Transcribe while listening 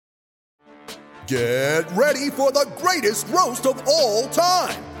Get ready for the greatest roast of all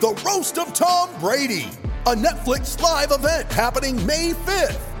time, the Roast of Tom Brady, a Netflix live event happening May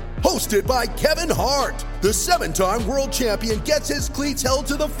 5th. Hosted by Kevin Hart, the 7-time world champion gets his cleats held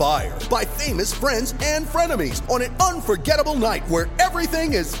to the fire by famous friends and frenemies on an unforgettable night where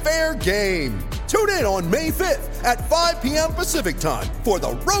everything is fair game. Tune in on May 5th at 5 p.m. Pacific time for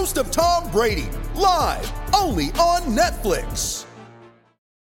the Roast of Tom Brady, live only on Netflix.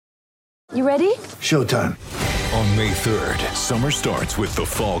 You ready? Showtime. On May 3rd, summer starts with The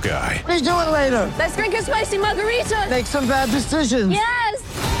Fall Guy. Let's do it later. Let's drink a spicy margarita. Make some bad decisions. Yes!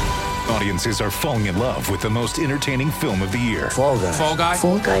 Audiences are falling in love with the most entertaining film of the year. Fall Guy. Fall Guy?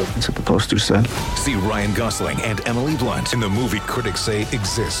 Fall guy. That's what the poster said. See Ryan Gosling and Emily Blunt in the movie critics say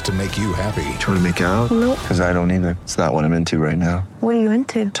exists to make you happy. Trying to make it out? Nope. Because I don't either. It's not what I'm into right now. What are you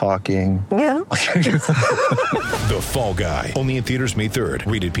into? Talking. Yeah. The Fall Guy. Only in theaters May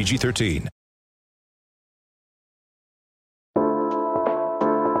 3rd. Rated PG-13.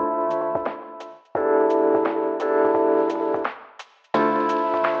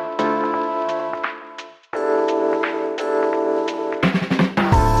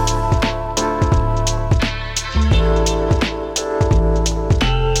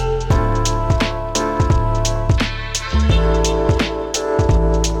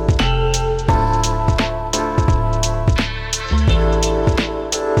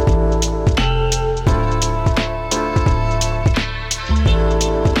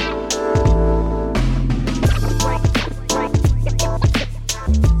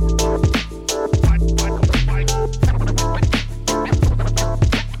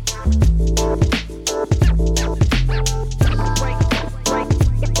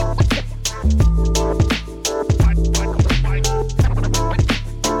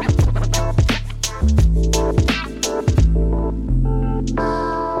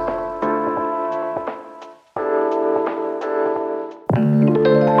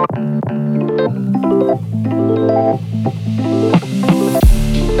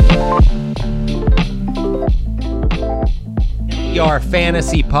 Our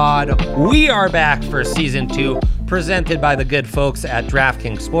fantasy pod. We are back for season 2, presented by the good folks at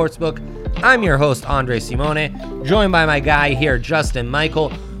DraftKings Sportsbook. I'm your host, Andre Simone, joined by my guy here, Justin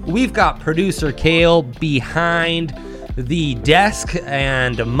Michael. We've got producer Kale behind the desk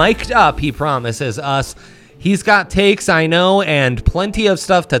and mic'd up, he promises us. He's got takes, I know, and plenty of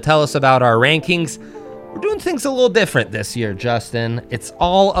stuff to tell us about our rankings. We're doing things a little different this year, Justin. It's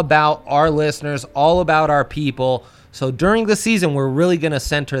all about our listeners, all about our people. So during the season, we're really going to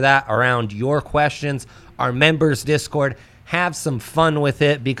center that around your questions, our members Discord. Have some fun with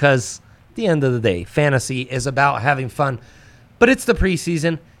it because at the end of the day, fantasy is about having fun. But it's the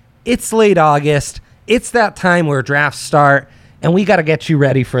preseason. It's late August. It's that time where drafts start, and we got to get you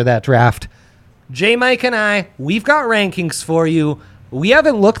ready for that draft. J. Mike and I, we've got rankings for you. We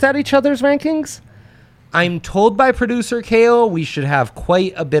haven't looked at each other's rankings. I'm told by producer Kale we should have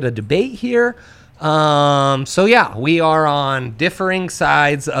quite a bit of debate here. So yeah, we are on differing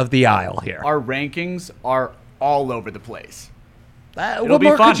sides of the aisle here. Our rankings are all over the place. What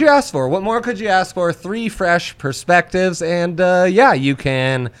more could you ask for? What more could you ask for? 3 fresh perspectives, and yeah, you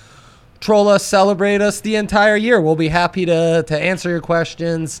can troll us, celebrate us the entire year. We'll be happy to answer your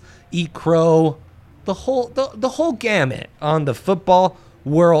questions, eat crow, the whole gamut on the football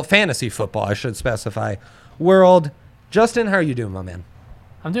world, fantasy football, I should specify, world. Justin, how are you doing, my man?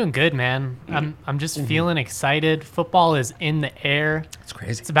 I'm doing good, man. I'm just feeling excited. Football is in the air. It's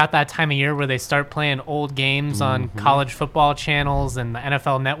crazy. It's about that time of year where they start playing old games on college football channels and the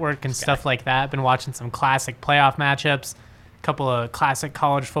NFL Network and stuff like that. Been watching some classic playoff matchups, a couple of classic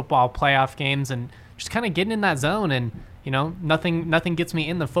college football playoff games, and just kind of getting in that zone. And you know, nothing gets me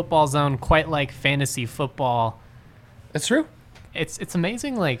in the football zone quite like fantasy football. It's true. It's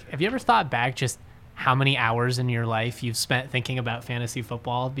amazing. Like, have you ever thought back just how many hours in your life you've spent thinking about fantasy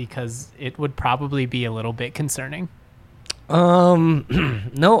football? Because it would probably be a little bit concerning.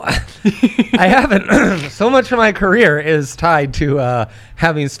 No, I haven't. So much of my career is tied to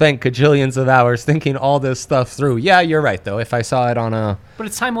having spent gajillions of hours thinking all this stuff through. Yeah, you're right, though. If I saw it on a... But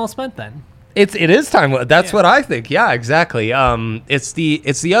it's time well spent then. It is time. That's what I think. Yeah, exactly. It's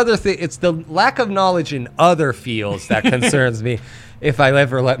the other thing. It's the lack of knowledge in other fields that concerns me. If I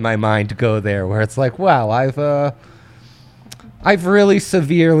ever let my mind go there, where it's like, wow, I've really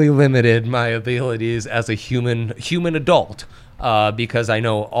severely limited my abilities as a human adult because I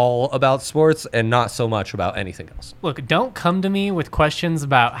know all about sports and not so much about anything else. Look, don't come to me with questions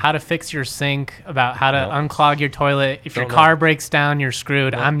about how to fix your sink, about how to unclog your toilet. If your car breaks down, you're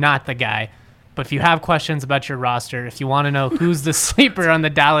screwed. I'm not the guy. But if you have questions about your roster, if you want to know who's the sleeper on the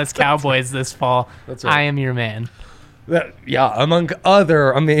Dallas Cowboys this fall, That's right. I am your man. Yeah, among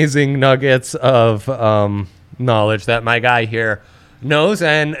other amazing nuggets of knowledge that my guy here knows.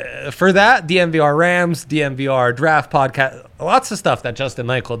 And for that, DMVR Rams, DMVR Draft Podcast, lots of stuff that Justin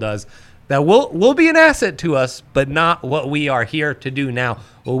Michael does that will be an asset to us, but not what we are here to do now.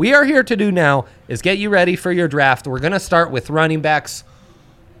 What we are here to do now is get you ready for your draft. We're going to start with running backs.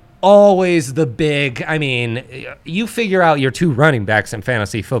 Always the big, you figure out your 2 running backs in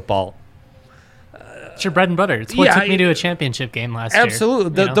fantasy football. It's your bread and butter. It's what took me to a championship game last year.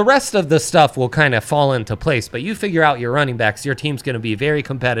 Absolutely. The rest of the stuff will kind of fall into place, but you figure out your running backs, your team's going to be very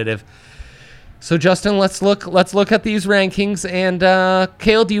competitive. So, Justin, let's look at these rankings. And,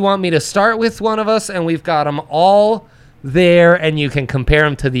 Cale, do you want me to start with one of us? And we've got them all there, and you can compare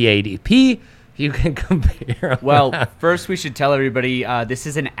them to the ADP. You can compare them. Well, first we should tell everybody this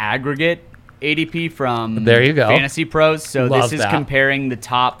is an aggregate ADP from There you go. Fantasy Pros. So Love this is that. comparing the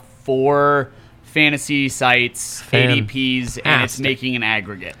top 4 fantasy sites, ADPs, and it's making an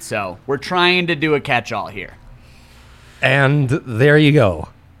aggregate. So we're trying to do a catch-all here. And there you go.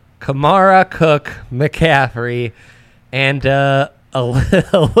 Kamara, Cook, McCaffrey, and a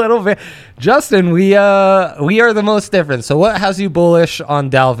little bit. Justin, we are the most different. So what has you bullish on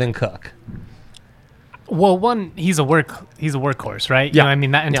Dalvin Cook? Well, one, he's a workhorse, right? Yeah. You know, I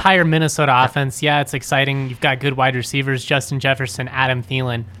mean, that entire Minnesota offense, it's exciting. You've got good wide receivers, Justin Jefferson, Adam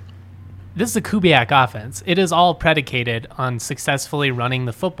Thielen. This is a Kubiak offense. It is all predicated on successfully running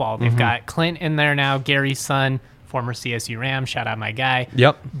the football. They've got Clint in there now, Gary's son, former CSU Ram, shout out my guy.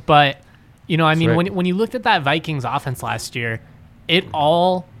 Yep. But, I mean, right. when you looked at that Vikings offense last year, it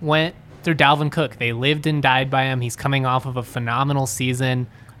all went through Dalvin Cook. They lived and died by him. He's coming off of a phenomenal season.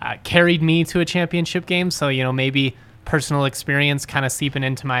 Carried me to a championship game, so maybe personal experience kind of seeping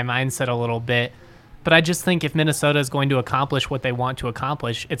into my mindset a little bit. But I just think if Minnesota is going to accomplish what they want to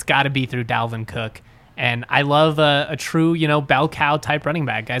accomplish, it's got to be through Dalvin Cook. And I love a true, bell cow type running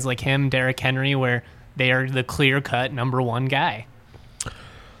back, guys like him, Derrick Henry, where they are the clear-cut number 1 guy.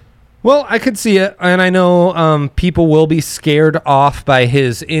 Well, I could see it, and I know people will be scared off by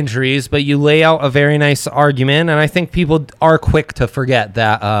his injuries, but you lay out a very nice argument, and I think people are quick to forget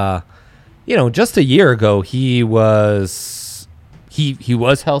that, just a year ago he was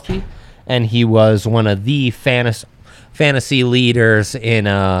healthy, and he was one of the fantasy leaders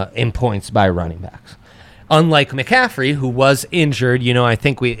in points by running backs. Unlike McCaffrey, who was injured, I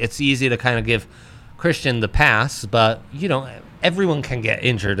think it's easy to kind of give Christian the pass, but everyone can get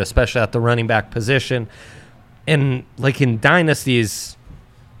injured, especially at the running back position. And like in dynasties,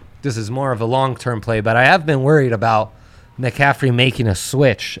 this is more of a long-term play, but I have been worried about McCaffrey making a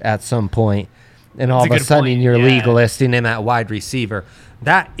switch at some point, and all of a sudden you're legalisting him at wide receiver.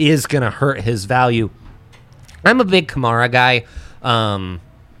 That is going to hurt his value. I'm a big Kamara guy.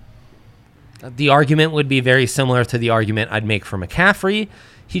 The argument would be very similar to the argument I'd make for McCaffrey.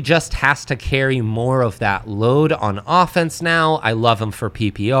 He just has to carry more of that load on offense now. I love him for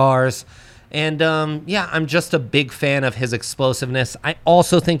PPRs. And, I'm just a big fan of his explosiveness. I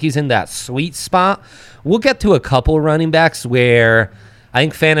also think he's in that sweet spot. We'll get to a couple running backs where I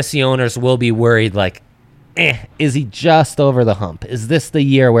think fantasy owners will be worried, like, is he just over the hump? Is this the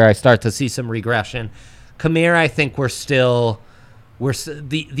year where I start to see some regression? Kamara, I think the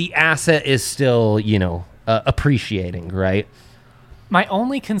asset is still, appreciating, right? My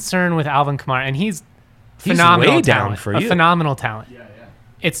only concern with Alvin Kamara, and he's phenomenal way talent, down for a you. phenomenal talent. Yeah.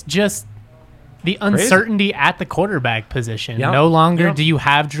 It's just the uncertainty at the quarterback position. Yep. No longer Yep. do you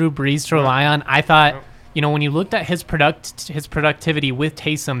have Drew Brees to rely on. I thought, when you looked at his productivity with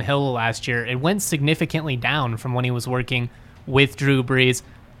Taysom Hill last year, it went significantly down from when he was working with Drew Brees.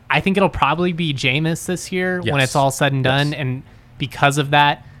 I think it'll probably be Jameis this year when Yes. it's all said and done, Yes. and because of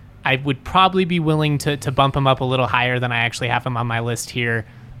that, I would probably be willing to bump him up a little higher than I actually have him on my list here.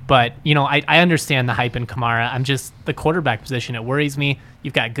 But, I understand the hype in Kamara. I'm just the quarterback position. It worries me.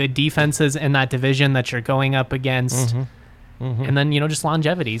 You've got good defenses in that division that you're going up against. And then, just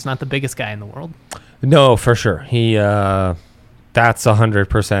longevity. He's not the biggest guy in the world. No, for sure. He, that's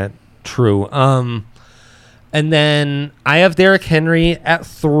 100% true. And then I have Derrick Henry at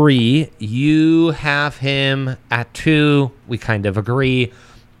 3. You have him at 2. We kind of agree.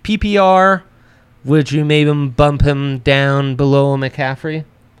 PPR, would you maybe bump him down below McCaffrey?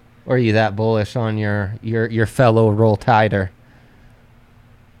 Or are you that bullish on your fellow Roll Tider?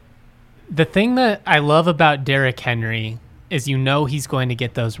 The thing that I love about Derrick Henry is he's going to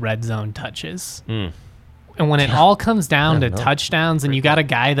get those red zone touches. And when it all comes down to touchdowns and you got a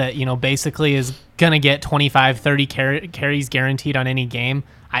guy that, basically is going to get 25, 30 carries guaranteed on any game,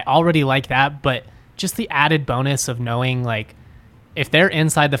 I already like that. But just the added bonus of knowing, like, if they're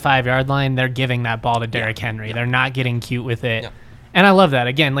inside the 5-yard line, they're giving that ball to Derrick Henry. Yeah. They're not getting cute with it. Yeah. And I love that.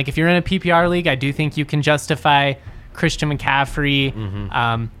 Again, like, if you're in a PPR league, I do think you can justify Christian McCaffrey,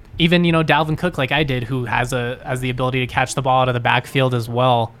 even, Dalvin Cook, like I did, who has the ability to catch the ball out of the backfield as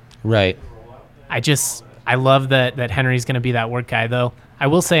well. Right. I love that Henry's going to be that work guy, though. I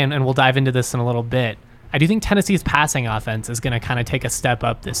will say, and we'll dive into this in a little bit, I do think Tennessee's passing offense is going to kind of take a step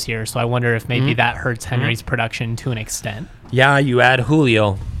up this year, so I wonder if maybe that hurts Henry's production to an extent. Yeah, you add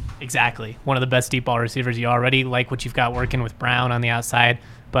Julio. Exactly. One of the best deep ball receivers. You already like what you've got working with Brown on the outside,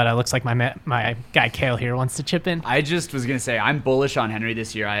 but it looks like my guy Kale here wants to chip in. I just was going to say, I'm bullish on Henry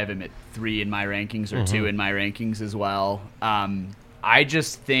this year. I have him at 3 in my rankings, or 2 in my rankings as well. I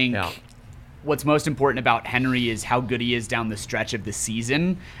just think... Yeah. What's most important about Henry is how good he is down the stretch of the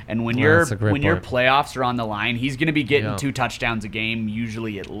season. And when your playoffs are on the line, he's going to be getting 2 touchdowns a game,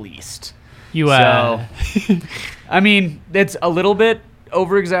 usually at least. I mean, that's a little bit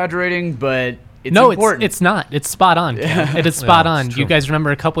over-exaggerating, but it's important. It's not. It's spot on. It is spot on. Do you guys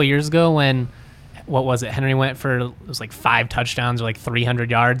remember a couple of years ago when, what was it, Henry went for, it was like 5 touchdowns or like 300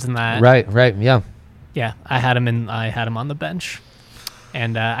 yards in that? Right, yeah. Yeah, I had him on the bench.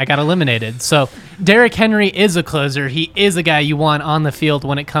 And I got eliminated. So Derrick Henry is a closer. He is a guy you want on the field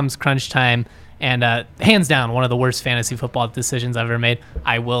when it comes crunch time. And hands down, one of the worst fantasy football decisions I've ever made.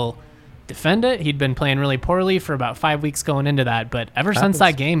 I will defend it. He'd been playing really poorly for about 5 weeks going into that. But ever since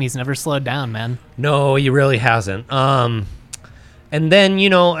that game, he's never slowed down, man. No, he really hasn't. And then,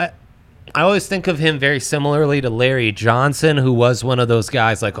 I always think of him very similarly to Larry Johnson, who was one of those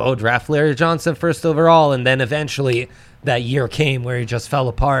guys like, draft Larry Johnson first overall. And then eventually... that year came where he just fell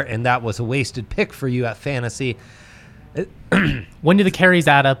apart, and that was a wasted pick for you at fantasy. When do the carries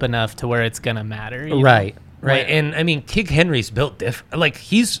add up enough to where it's going to matter? Right. And, I mean, King Henry's built different. Like,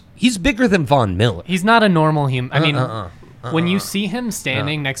 he's bigger than Von Miller. He's not a normal human. I mean, when you see him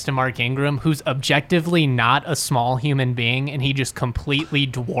standing next to Mark Ingram, who's objectively not a small human being, and he just completely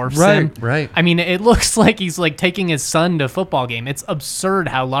dwarfs him. Right. I mean, it looks like he's like taking his son to a football game. It's absurd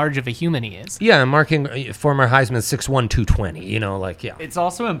how large of a human he is. Yeah, Mark Ingram, former Heisman, 6'1", 220, It's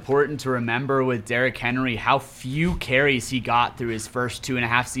also important to remember with Derrick Henry how few carries he got through his first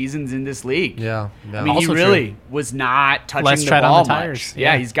 2.5 seasons in this league. Yeah. I mean, also he really was not touching Less the tread ball on the tires. much.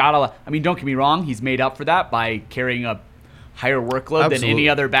 Yeah, he's got a... I mean, don't get me wrong, he's made up for that by carrying a higher workload than any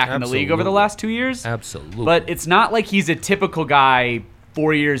other back in the league over the last 2 years. Absolutely. But it's not like he's a typical guy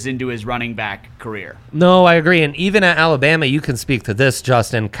 4 years into his running back career. No, I agree. And even at Alabama, you can speak to this,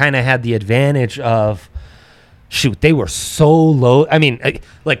 Justin, kind of had the advantage of, they were so low. I mean,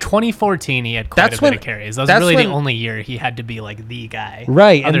 like 2014, he had quite a bit of carries. That was really the only year he had to be like the guy.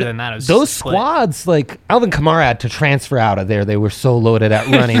 Right. Other than that, it was those split. squads, like Alvin Kamara had to transfer out of there. They were so loaded at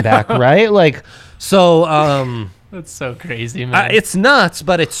running back, right? Like, so... That's so crazy, man. It's nuts,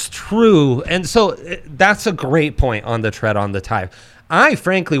 but it's true. And so that's a great point on the tread on the tire. I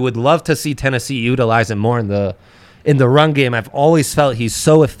frankly would love to see Tennessee utilize him more in the run game. I've always felt he's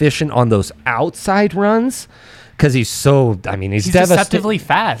so efficient on those outside runs because he's deceptively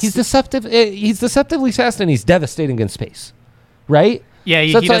fast. He's deceptively fast, and he's devastating in space, right? Yeah,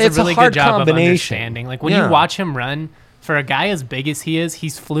 he does a really good job of understanding. Like when you watch him run, for a guy as big as he is,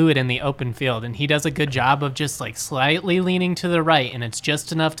 he's fluid in the open field, and he does a good job of just like slightly leaning to the right, and it's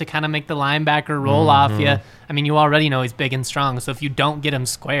just enough to kind of make the linebacker roll off you. I mean, you already know he's big and strong, so if you don't get him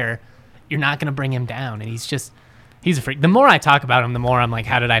square, you're not going to bring him down, and he's a freak. The more I talk about him, the more I'm like,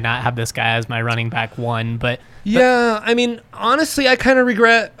 how did I not have this guy as my running back 1? But I mean, honestly, I kind of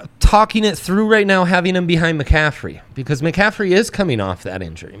regret talking it through right now, having him behind McCaffrey, because McCaffrey is coming off that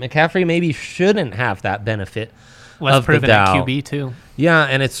injury. McCaffrey maybe shouldn't have that benefit. Less proven at QB too. Yeah,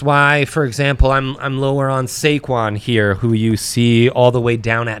 and it's why, for example, I'm lower on Saquon here, who you see all the way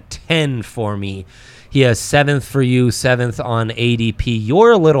down at 10 for me. He has 7th for you, 7th on ADP.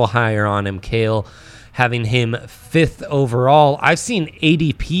 You're a little higher on him, Kale, having him 5th overall. I've seen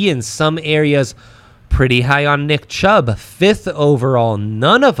ADP in some areas pretty high on Nick Chubb, 5th overall.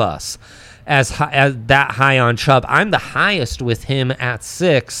 None of us as that high on Chubb. I'm the highest with him at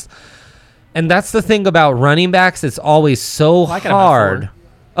 6th. And that's the thing about running backs. It's always so hard.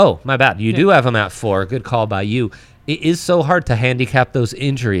 Oh, my bad. You do have him at 4. Good call by you. It is so hard to handicap those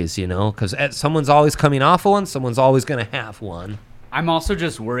injuries, because someone's always coming off of one. Someone's always going to have one. I'm also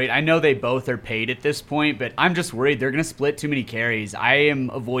just worried. I know they both are paid at this point, but I'm just worried they're going to split too many carries. I am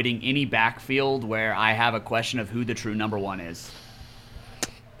avoiding any backfield where I have a question of who the true number 1 is.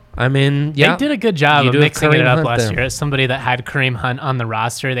 I mean, yeah. They did a good job You of do have mixing it Kareem up Hunt last there. year. As somebody that had Kareem Hunt on the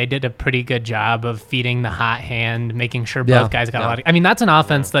roster, they did a pretty good job of feeding the hot hand, making sure both Yeah, guys got yeah. a lot of... I mean, that's an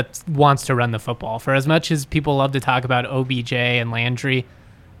offense that wants to run the football. For as much as people love to talk about OBJ and Landry,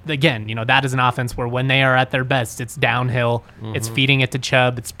 again, that is an offense where when they are at their best, it's downhill. It's feeding it to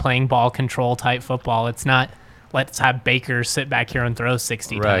Chubb. It's playing ball control type football. It's not, let's have Baker sit back here and throw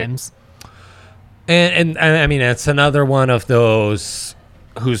 60 Right. times. And I mean, it's another one of those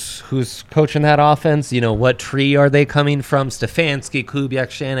who's coaching that offense. What tree are they coming from? Stefanski, Kubiak,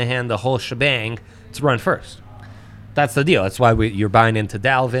 Shanahan, the whole shebang. It's run first. That's the deal. That's why you're buying into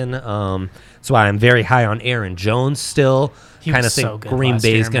Dalvin. That's why I'm very high on Aaron Jones still. He Kind of was think so good Green last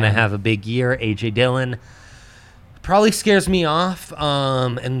Bay's year, going to man. have a big year. A.J. Dillon probably scares me off.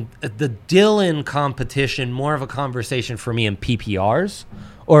 And the Dillon competition, more of a conversation for me in PPRs,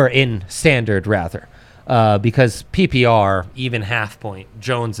 or in standard rather. Because PPR, even half point,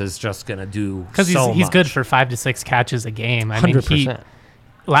 Jones is just going to do Because so he's much. good for 5 to 6 catches a game. I mean,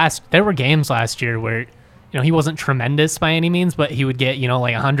 100%. there were games last year where he wasn't tremendous by any means, but he would get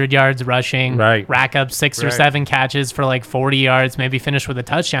like 100 yards rushing, Right. rack up 6 or Right. 7 catches for like 40 yards, maybe finish with a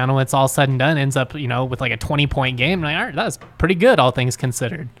touchdown. And when it's all said and done, ends up with like a 20-point game. Like, all right, that's pretty good, all things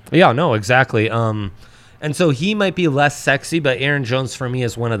considered. Yeah, no, exactly. And so he might be less sexy, but Aaron Jones for me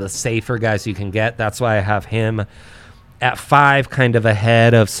is one of the safer guys you can get. That's why I have him at 5, kind of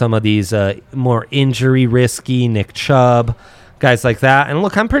ahead of some of these more injury risky Nick Chubb, guys like that. And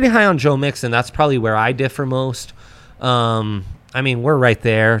look, I'm pretty high on Joe Mixon. That's probably where I differ most. I mean, we're right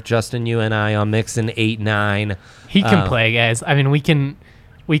there, Justin, you and I, on Mixon 8, 9. He can play, guys. I mean, we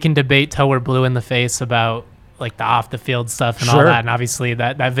can debate till we're blue in the face about like the off the field stuff and all Sure. that. And obviously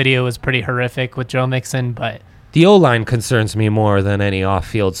that video was pretty horrific with Joe Mixon, but The O-line concerns me more than any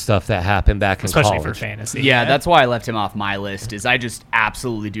off-field stuff that happened back in especially college. for fantasy. Yeah, that's why I left him off my list. Is I just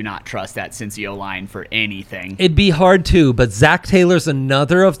absolutely do not trust that Cincy O-line for anything. It'd be hard too, but Zach Taylor's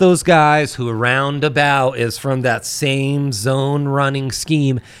another of those guys who roundabout is from that same zone running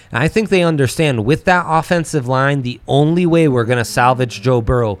scheme. And I think they understand with that offensive line, the only way we're going to salvage Joe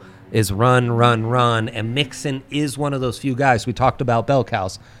Burrow is run, run, run. And Mixon is one of those few guys. We talked about bell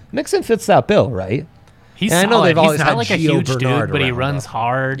cows. Mixon fits that bill, right? He's And I know solid. they've always He's had not like a Gio huge Bernard dude, but he around, runs though.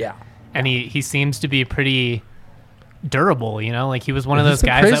 hard. Yeah. And he seems to be pretty durable, like he was one of He's those been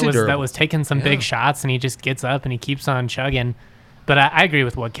guys crazy that durable. was taking some big shots, and he just gets up and he keeps on chugging. But I agree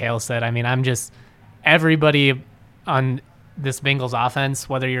with what Kale said. I mean, I'm just everybody on this Bengals offense,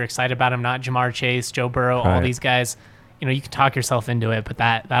 whether you're excited about him, not Jamar Chase, Joe Burrow, all Right. these guys, you can talk yourself into it, but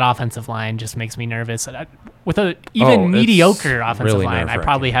that offensive line just makes me nervous. With a even it's mediocre offensive really line, I nerve-wracking.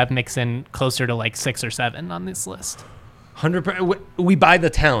 probably have Mixon closer to like 6 or 7 on this list. 100%. We buy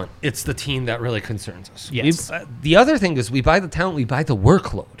the talent. It's the team that really concerns us. Yes. The other thing is we buy the talent, we buy the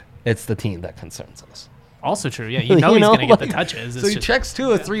workload. It's the team that concerns us. Also true, yeah. You know he's going to get the touches. So It's he just- checks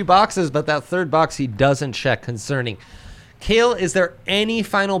 2 of 3 boxes, but that third box he doesn't check concerning. Kale, is there any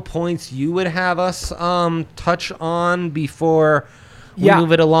final points you would have us touch on before we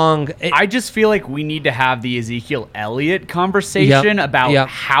move it along? I just feel like we need to have the Ezekiel Elliott conversation about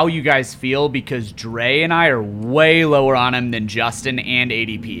how you guys feel, because Dre and I are way lower on him than Justin and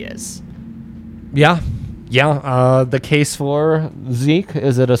ADP is. Yeah. The case for Zeke,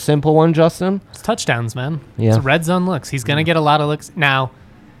 is it a simple one, Justin? It's touchdowns, man. Yeah. It's red zone looks. He's going to get a lot of looks. Now,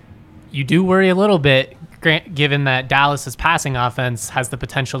 you do worry a little bit, given that Dallas's passing offense has the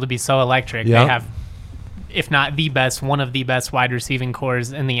potential to be so electric. Yeah. They have, if not the best, one of the best wide receiving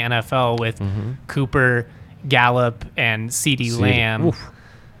cores in the NFL with Cooper, Gallup, and CeeDee Lamb. Oof.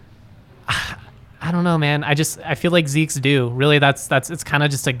 I don't know, man. I feel like Zeke's due. Really, it's kind of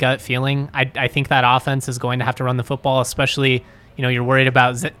just a gut feeling. I think that offense is going to have to run the football, especially, you're worried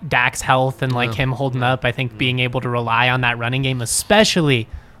about Dak's health and like him holding up. I think being able to rely on that running game, especially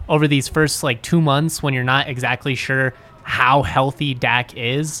over these first 2 months when you're not exactly sure how healthy Dak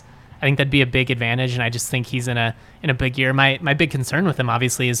is, I think that'd be a big advantage. And I just think he's in a big year. My big concern with him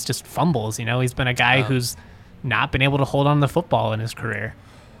obviously is just fumbles. He's been a guy who's not been able to hold on to the football in his career.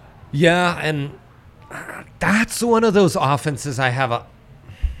 Yeah, and that's one of those offenses I have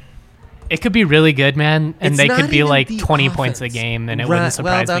It could be really good, man, and It's they not could be even like the 20 points a offense. game, and it Right, wouldn't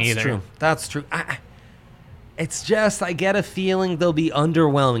surprise well, me either. True. That's true. It's just I get a feeling they'll be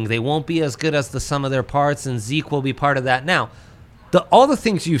underwhelming. They won't be as good as the sum of their parts, and Zeke will be part of that. Now, all the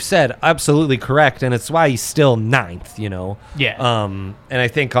things you've said, absolutely correct, and it's why he's still 9th, Yeah. And I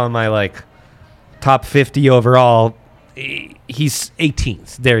think on my top 50 overall, he's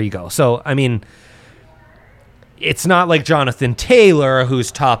 18th. There you go. So, I mean, it's not like Jonathan Taylor,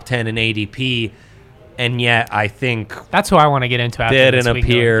 who's top 10 in ADP, and yet I think That's who I want to get into after didn't this week.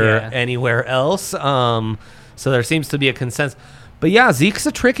 appear Yeah. anywhere else. So there seems to be a consensus. But yeah, Zeke's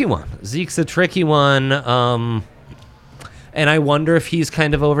a tricky one. And I wonder if he's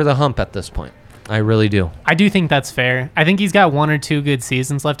kind of over the hump at this point. I really do. I do think that's fair. I think he's got 1 or 2 good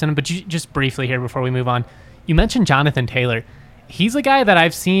seasons left in him. But just briefly here before we move on, you mentioned Jonathan Taylor. He's a guy that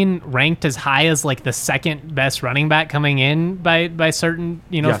I've seen ranked as high as like the second best running back coming in by certain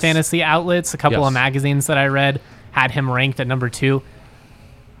Yes. fantasy outlets. A couple of magazines that I read had him ranked at number 2.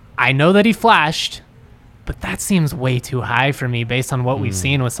 I know that he flashed, but that seems way too high for me based on what we've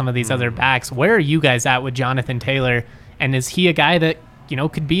seen with some of these other backs. Where are you guys at with Jonathan Taylor? And is he a guy that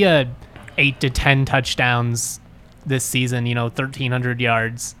could be a 8 to 10 touchdowns this season, 1,300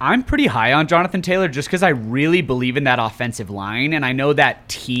 yards? I'm pretty high on Jonathan Taylor just because I really believe in that offensive line, and I know that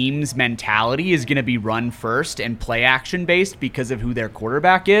team's mentality is going to be run first and play action based because of who their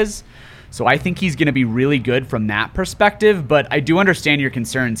quarterback is. So I think he's going to be really good from that perspective, but I do understand your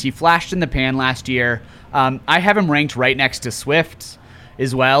concerns. He flashed in the pan last year. I have him ranked right next to Swift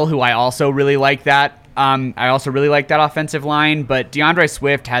as well, who I also really like that. I also really like that offensive line, but DeAndre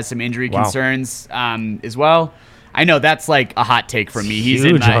Swift has some injury concerns as well. I know that's like a hot take from me. He's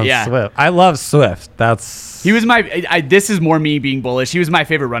in my Swift. I love Swift. He was my. This is more me being bullish. He was my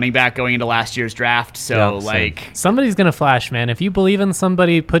favorite running back going into last year's draft. So somebody's gonna flash, man. If you believe in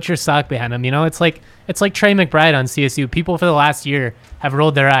somebody, put your stock behind them. It's like Trey McBride on CSU. People for the last year have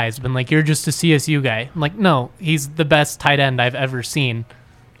rolled their eyes, been like, "You're just a CSU guy." I'm like, no, he's the best tight end I've ever seen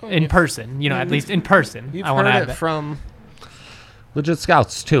in person. At least in person. You've I want to heard add it from legit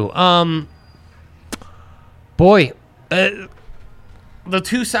scouts too. Boy, the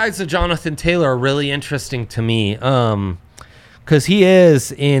two sides of Jonathan Taylor are really interesting to me because he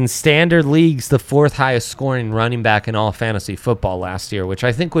is, in standard leagues, the 4th highest scoring running back in all fantasy football last year, which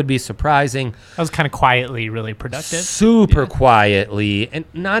I think would be surprising. That was kind of quietly really productive. Super quietly, and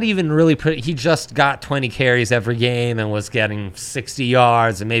not even really he just got 20 carries every game and was getting 60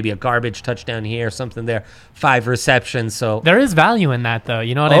 yards and maybe a garbage touchdown here, something there, 5 receptions. So there is value in that, though.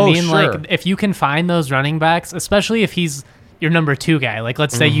 You know what I mean? Sure. Like, if you can find those running backs, especially if he's your number 2 guy. Like,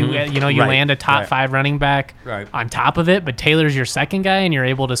 let's say you land a top 5 running back on top of it, but Taylor's your second guy, and you're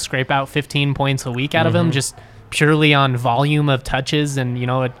able to scrape out 15 points a week out of him just purely on volume of touches and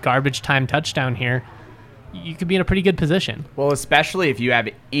a garbage time touchdown here. You could be in a pretty good position. Well, especially if you have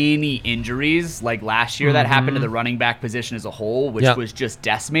any injuries like last year that happened to the running back position as a whole, which was just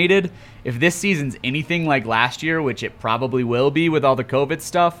decimated. If this season's anything like last year, which it probably will be with all the COVID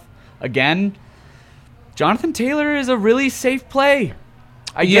stuff, again, Jonathan Taylor is a really safe play.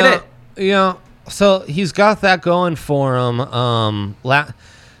 I get it. Yeah. So he's got that going for him.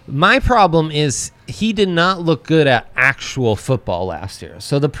 My problem is he did not look good at actual football last year.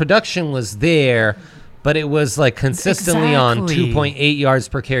 So the production was there, but it was like consistently on 2.8 yards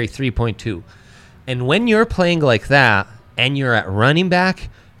per carry, 3.2. And when you're playing like that and you're at running back,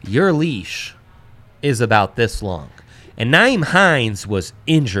 your leash is about this long. And Nyheim Hines was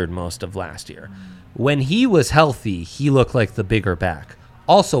injured most of last year. When he was healthy, he looked like the bigger back.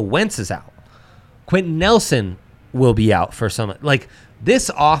 Also, Wentz is out. Quentin Nelson will be out for some. Like, this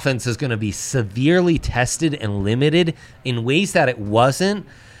offense is going to be severely tested and limited in ways that it wasn't.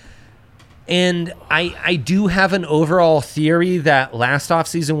 And I do have an overall theory that last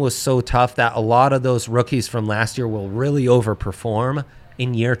offseason was so tough that a lot of those rookies from last year will really overperform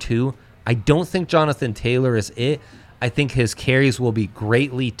in year 2. I don't think Jonathan Taylor is it. I think his carries will be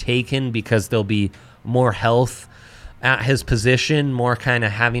greatly taken because there'll be more health at his position, more kind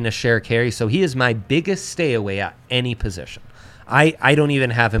of having to share carry. So he is my biggest stay away at any position. I don't even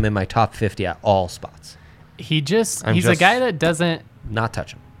have him in my top 50 at all spots. He's a guy that doesn't not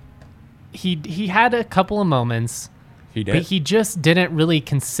touch him. He had a couple of moments. He did. But he just didn't really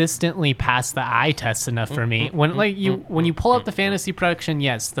consistently pass the eye test enough for me. When you pull up the fantasy production,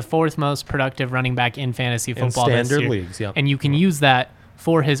 yes, the 4th most productive running back in fantasy football in this standard year. leagues, yep. And you can use that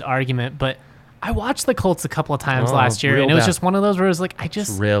for his argument. But I watched the Colts a couple of times last year, and it was just one of those where it was like,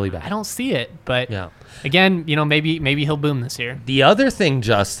 really bad. I don't see it. But again, maybe he'll boom this year. The other thing,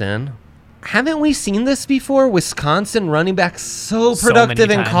 Justin, haven't we seen this before? Wisconsin running backs so productive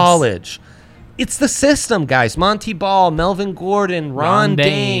in college. It's the system, guys. Monty Ball, Melvin Gordon, Ron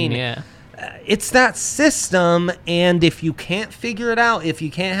Dane. Yeah. It's that system, and if you can't figure it out, if you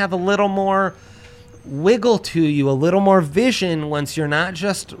can't have a little more wiggle to you, a little more vision, once you're not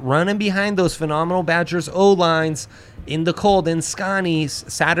just running behind those phenomenal Badgers O-lines in the cold, in Scotty's,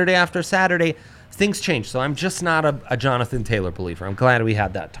 Saturday after Saturday, things change. So I'm just not a Jonathan Taylor believer. I'm glad we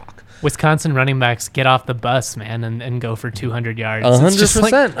had that talk. Wisconsin running backs get off the bus, man, and go for 200 yards.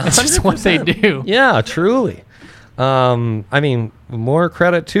 100%. It's just what they do. Yeah, truly. I mean, more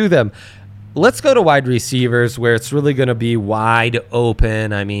credit to them. Let's go to wide receivers where it's really going to be wide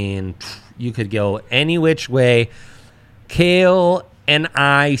open. I mean, you could go any which way. Kale and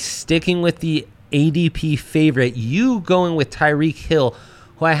I sticking with the ADP favorite. You going with Tyreek Hill,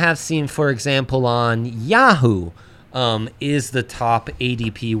 who I have seen, for example, on Yahoo, is the top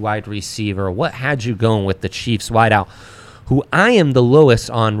ADP wide receiver. What had you going with the Chiefs wideout, who I am the lowest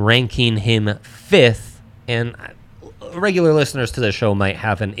on, ranking him 5th, and regular listeners to the show might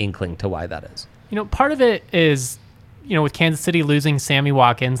have an inkling to why that is. Part of it is, with Kansas City losing Sammy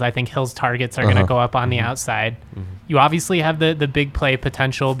Watkins, I think Hill's targets are going to go up on the outside. You obviously have the big play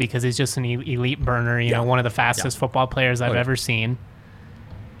potential because he's just an elite burner, one of the fastest football players I've ever seen.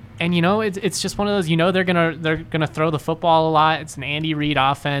 And it's just one of those. They're gonna throw the football a lot. It's an Andy Reid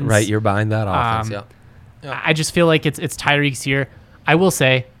offense. Right, you're buying that offense. I just feel like it's Tyreek's year. I will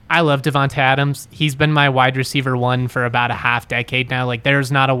say I love Devontae Adams. He's been my wide receiver 1 for about a half decade now. Like, there's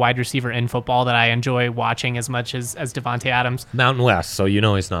not a wide receiver in football that I enjoy watching as much as Devontae Adams. Mountain West, so he's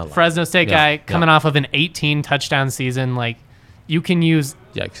not lying. Fresno State guy coming off of an 18 touchdown season. Like, you can use.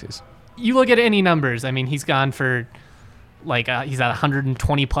 Yikes. You look at any numbers. I mean, he's gone for. He's at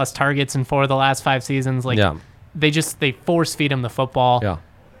 120 plus targets in 4 of the last 5 seasons. They force feed him the football. Yeah.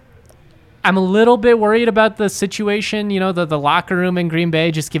 I'm a little bit worried about the situation, the locker room in Green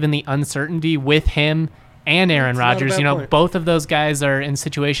Bay, just given the uncertainty with him and Aaron Rodgers. Both of those guys are in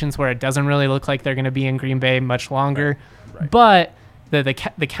situations where it doesn't really look like they're going to be in Green Bay much longer. Right. But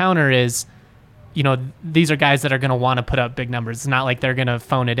the counter is, these are guys that are going to want to put up big numbers. It's not like they're going to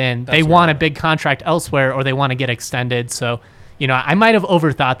phone it in. They want a big contract elsewhere, or they want to get extended. So, I might have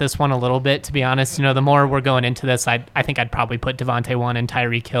overthought this one a little bit, to be honest. The more we're going into this, I think I'd probably put Devontae 1 and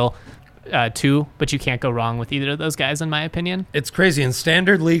Tyreek Hill 2, but you can't go wrong with either of those guys, in my opinion. It's crazy. In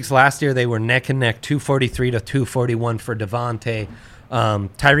standard leagues last year, they were neck and neck, 243 to 241 for Devontae.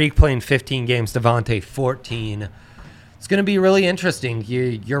 Tyreek playing 15 games, Devontae 14. It's going to be really interesting.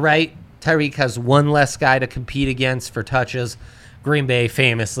 You're right. Tyreek has one less guy to compete against for touches. Green Bay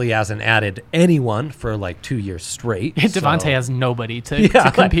famously hasn't added anyone for 2 years straight. Devontae has nobody to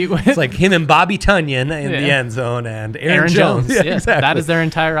compete with. It's like him and Bobby Tunyon in the end zone and Aaron Jones. Yeah, exactly. That is their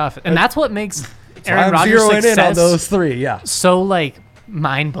entire offense. And that's what makes Aaron Rodgers' zeroing success in on those 3, so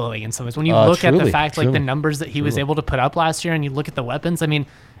mind-blowing in some ways. When you look at the fact, truly. the numbers that he was able to put up last year, and you look at the weapons, I mean,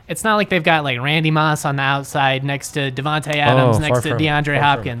 it's not like they've got Randy Moss on the outside next to Devontae Adams, next to DeAndre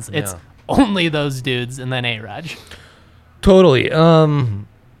Hopkins. It's only those dudes and then A-Rod. Totally. And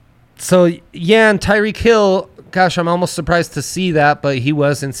Tyreek Hill, gosh, I'm almost surprised to see that, but he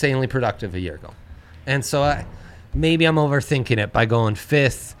was insanely productive a year ago. And so maybe I'm overthinking it by going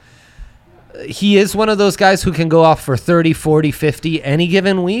 5th. He is one of those guys who can go off for 30, 40, 50 any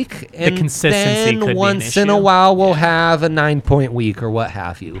given week. And the consistency then could once be an in a issue. while we'll have a 9-point week or what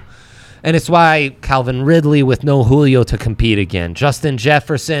have you. And it's why Calvin Ridley with no Julio to compete again. Justin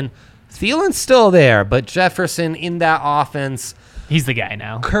Jefferson, Thielen's still there, but Jefferson in that offense. He's the guy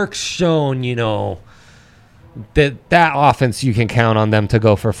now. Kirk's shown, that offense, you can count on them to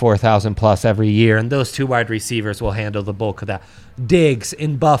go for 4,000 plus every year, and those 2 wide receivers will handle the bulk of that. Diggs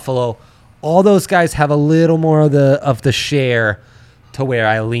in Buffalo, all those guys have a little more of the share to where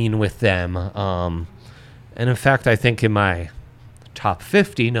I lean with them. And in fact, I think in my top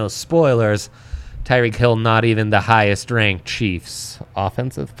 50, no spoilers, Tyreek Hill not even the highest ranked Chiefs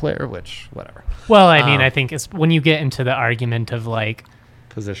offensive player, which whatever. Well, I mean, I think it's when you get into the argument of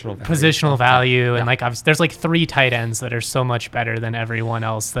positional value and obviously there's 3 tight ends that are so much better than everyone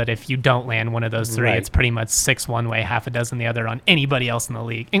else that if you don't land one of those 3, it's pretty much 6 one way, half a dozen the other on anybody else in the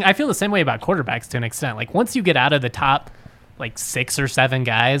league. And I feel the same way about quarterbacks to an extent. Once you get out of the top 6 or 7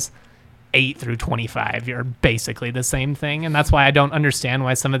 guys, 8 through 25, you're basically the same thing. And that's why I don't understand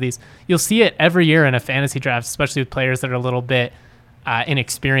why some of these, you'll see it every year in a fantasy draft, especially with players that are a little bit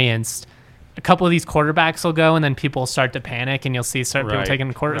inexperienced. A couple of these quarterbacks will go and then people start to panic and you'll see people taking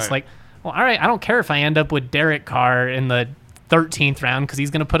the quarter. It's well, all right, I don't care if I end up with Derek Carr in the 13th round because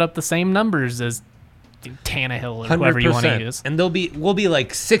he's going to put up the same numbers as Tannehill or whoever you want to use. And we'll be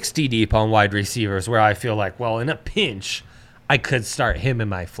 60 deep on wide receivers where I feel in a pinch, I could start him in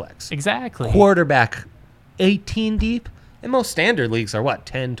my flex. Exactly. Quarterback, 18 deep. And most standard leagues are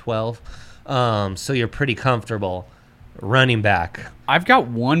 10, 12. So you're pretty comfortable. Running back. I've got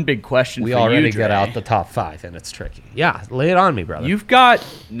one big question for you, We already Dre. get out the top 5, and it's tricky. Yeah, lay it on me, brother. You've got,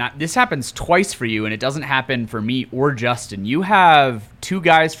 this happens twice for you, and it doesn't happen for me or Justin. You have 2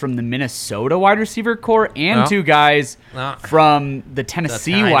 guys from the Minnesota wide receiver core and 2 guys from the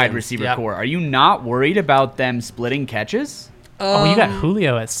Tennessee wide receiver core. Are you not worried about them splitting catches? Oh, you got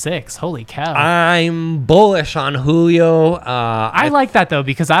Julio at 6. Holy cow. I'm bullish on Julio. I like that, though,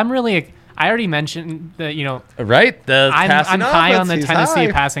 because I already mentioned that, right? I'm high on the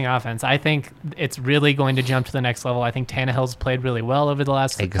Tennessee passing offense. I think it's really going to jump to the next level. I think Tannehill's played really well over the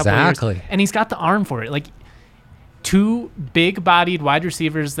last couple of years. And he's got the arm for it. Like, 2 big-bodied wide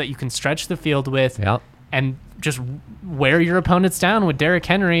receivers that you can stretch the field with and just wear your opponents down with Derrick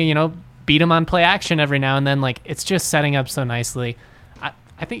Henry, beat him on play action every now and then. Like, it's just setting up so nicely.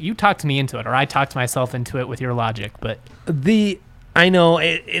 I think you talked me into it, or I talked myself into it with your logic. But I know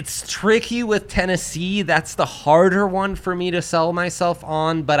it's tricky with Tennessee. That's the harder one for me to sell myself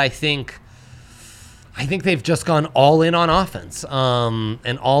on. But I think they've just gone all in on offense,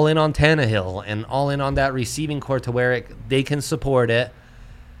 and all in on Tannehill, and all in on that receiving core to where they can support it.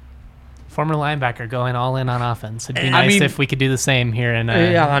 Former linebacker going all in on offense. It'd be nice if we could do the same here.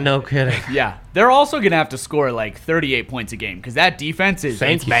 Yeah, no kidding. Yeah, they're also going to have to score like 38 points a game because that defense is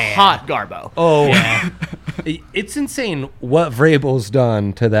hot garbo. Oh, yeah. It's insane what Vrabel's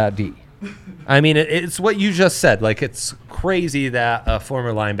done to that D. I mean, it's what you just said. Like, it's crazy that a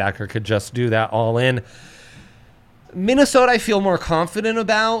former linebacker could just do that all in. Minnesota, I feel more confident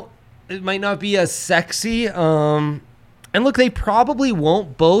about. It might not be as sexy. And look, they probably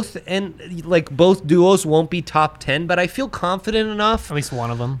won't both duos won't be top 10, but I feel confident enough. At least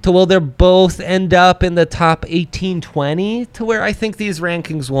one of them. To where they'll both end up in the top 18, 20, to where I think these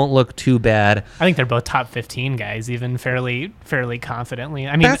rankings won't look too bad. I think they're both top 15 guys, even fairly confidently.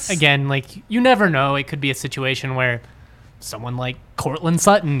 I mean, again, like, you never know. It could be a situation where someone like Cortland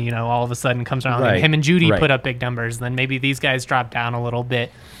Sutton, all of a sudden comes around, and him and Judy put up big numbers. Then maybe these guys drop down a little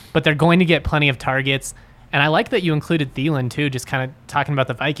bit, but they're going to get plenty of targets. And I like that you included Thielen, too, just kind of talking about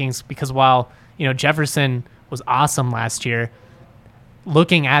the Vikings, because while, Jefferson was awesome last year,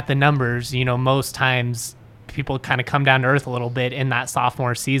 looking at the numbers, most times people kind of come down to earth a little bit in that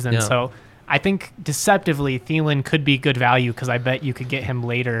sophomore season. Yeah. So I think deceptively Thielen could be good value because I bet you could get him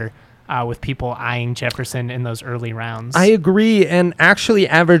later with people eyeing Jefferson in those early rounds. I agree, and actually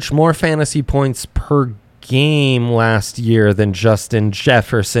averaged more fantasy points per game last year than Justin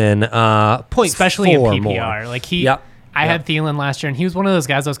Jefferson. Especially in PPR. More. I had Thielen last year, and he was one of those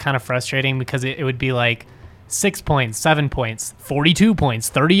guys that was kind of frustrating because it would be like 6 points, 7 points, 42 points,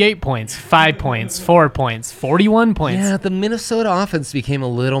 38 points, 5 points, 4 points, 41 points. Yeah, the Minnesota offense became a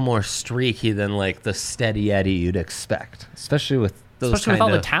little more streaky than like the steady Eddie you'd expect, especially with all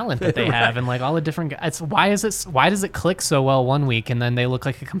the talent that they have and like all the different guys. Why does it click so well one week and then they look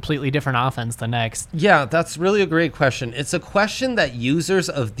like a completely different offense the next? Yeah, that's really a great question. It's a question that users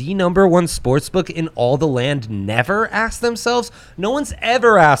of the number one sportsbook in all the land never ask themselves. No one's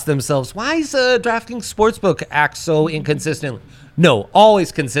ever asked themselves, why is DraftKings Sportsbook act so inconsistent? No,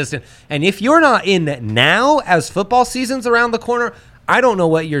 always consistent. And if you're not in now as football season's around the corner, I don't know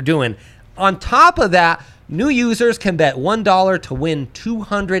what you're doing. On top of that, new users can bet $1 to win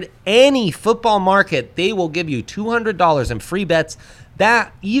 $200. Any football market, they will give you $200 in free bets.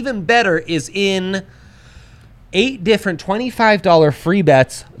 That, even better, is in 8 different $25 free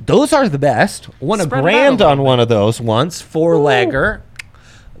bets. Those are the best. Won Spread $1,000 on one of those once. 4-legger.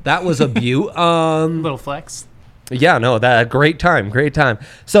 That was a beaut. Little flex. Yeah, no, that great time.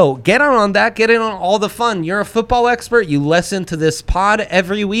 So get on that. Get in on all the fun. You're a football expert. You listen to this pod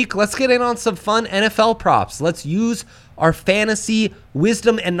every week. Let's get in on some fun NFL props. Let's use our fantasy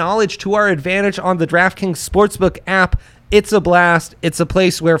wisdom and knowledge to our advantage on the DraftKings Sportsbook app. It's a blast. It's a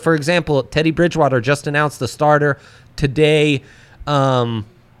place where, for example, Teddy Bridgewater just announced the starter today.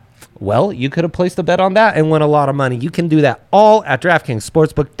 Well, you could have placed a bet on that and won a lot of money. You can do that all at DraftKings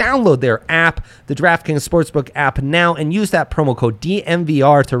Sportsbook. Download their app, the DraftKings Sportsbook app now, and use that promo code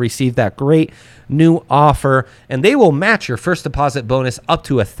DMVR to receive that great new offer. And they will match your first deposit bonus up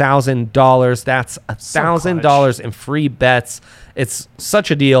to $1,000. That's $1,000 in free bets. It's such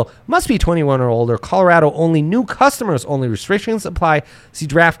a deal. Must be 21 or older. Colorado only. New customers only. Restrictions apply. See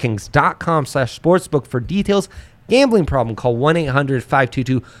DraftKings.com/sportsbook for details. Gambling problem, call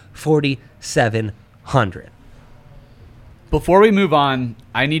 1-800-522-4700. Before we move on,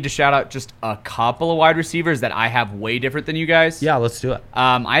 I need to shout out just a couple of wide receivers that I have way different than you guys. Yeah, let's do it.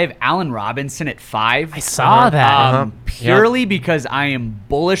 I have Allen Robinson at 5. I saw that. Purely because I am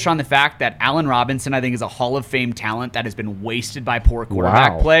bullish on the fact that Allen Robinson, I think, is a Hall of Fame talent that has been wasted by poor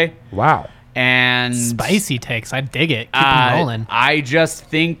quarterback play. Wow. And Spicy takes. I dig it. Keep him rolling. I just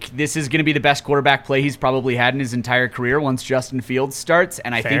think this is going to be the best quarterback play he's probably had in his entire career once Justin Fields starts,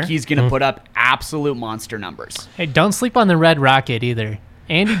 and I think he's going to put up absolute monster numbers. Hey, don't sleep on the Red Rocket either.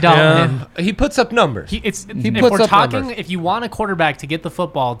 Andy Dalton. He puts up numbers. If we're talking, if you want a quarterback to get the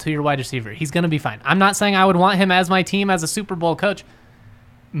football to your wide receiver, he's going to be fine. I'm not saying I would want him as my team as a Super Bowl coach.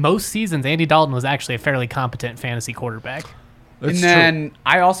 Most seasons, Andy Dalton was actually a fairly competent fantasy quarterback. Then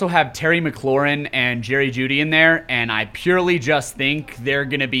I also have Terry McLaurin and Jerry Jeudy in there, and I purely just think they're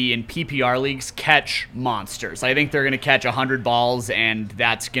going to be in PPR leagues catch monsters. I think they're going to catch 100 balls, and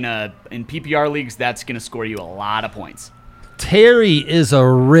that's going to, in PPR leagues, that's going to score you a lot of points. Terry is a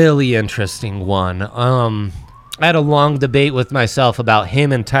really interesting one. I had a long debate with myself about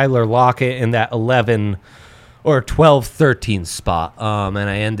him and Tyler Lockett in that 11 or 12-13 spot, and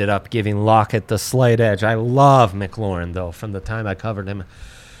I ended up giving Lockett the slight edge. I love McLaurin, though, from the time I covered him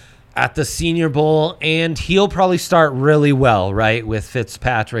at the Senior Bowl, and he'll probably start really well, right, with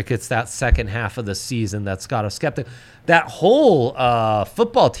Fitzpatrick. It's that second half of the season that's got us skeptic. That whole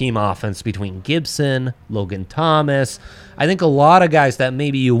football team offense between Gibson, Logan Thomas, I think a lot of guys that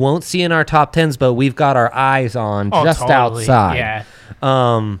maybe you won't see in our top 10s, but we've got our eyes on outside. Yeah.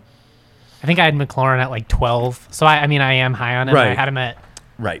 I think I had McLaurin at like 12. So, I am high on him. Right. I had him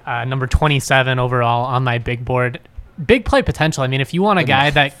at number 27 overall on my big board. Big play potential. I mean, if you want a guy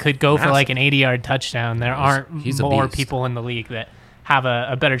that could go for like an 80-yard touchdown, there aren't more people in the league that have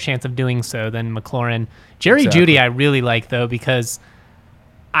a better chance of doing so than McLaurin. Jerry Jeudy I really like, though, because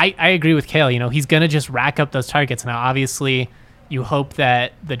I agree with Kale. You know, he's going to just rack up those targets. Now, obviously, you hope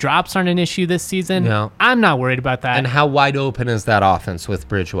that the drops aren't an issue this season. No. I'm not worried about that. And how wide open is that offense with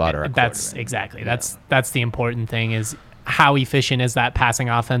Bridgewater? That's exactly. That's the important thing, is how efficient is that passing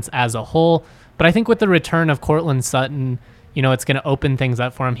offense as a whole. But I think with the return of Cortland Sutton, you know, it's going to open things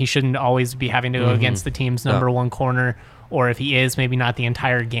up for him. He shouldn't always be having to go against the team's number one corner, or if he is, maybe not the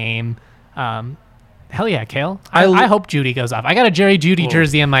entire game. Hell yeah, Kale. I hope Jeudy goes off. I got a Jerry Jeudy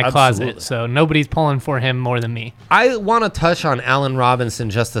jersey in my closet, so nobody's pulling for him more than me. I want to touch on Allen Robinson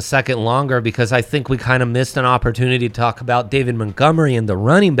just a second longer, because I think we kind of missed an opportunity to talk about David Montgomery and the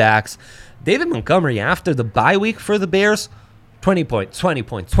running backs. David Montgomery, after the bye week for the Bears, 20 points, 20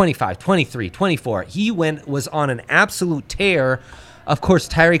 points, 25, 23, 24. He was on an absolute tear. Of course,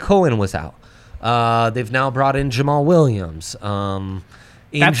 Tyree Cohen was out. They've now brought in Jamal Williams.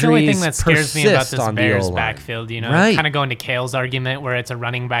 That's the only thing that scares me about this Bears O-line. backfield, you know, Right. kind of going to Kale's argument where it's a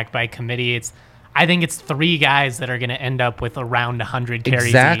running back by committee. I think it's three guys that are going to end up with around 100 carries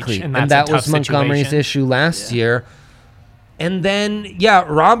Exactly. each, And that's that a tough was Montgomery's situation. issue last year. And then,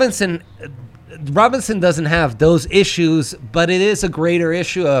 Robinson doesn't have those issues, but it is a greater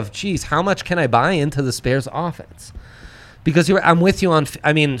issue of, geez, how much can I buy into the Bears offense? Because I'm with you on,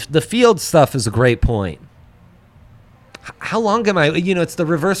 the field stuff is a great point. How long am I? It's the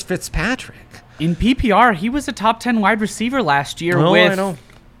reverse Fitzpatrick. In PPR, he was a top 10 wide receiver last year with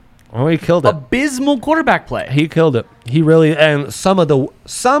he killed it. Abysmal quarterback play. He killed it. He really, and some of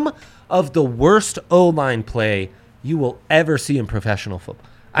the worst O-line play you will ever see in professional football.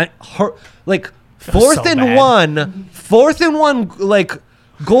 Fourth and one, like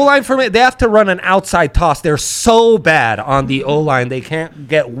goal line for me, they have to run an outside toss. They're so bad on the O-line, they can't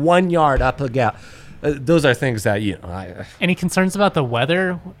get 1 yard up a gap. Those are things that Any concerns about the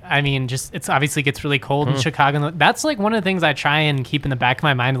weather? I mean, it's obviously gets really cold in Chicago. That's like one of the things I try and keep in the back of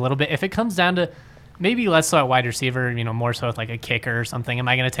my mind a little bit. If it comes down to maybe less so at wide receiver, more so with like a kicker or something. Am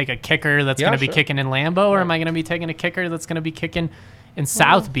I going to take a kicker that's going to be kicking in Lambeau, or am I going to be taking a kicker that's going to be kicking in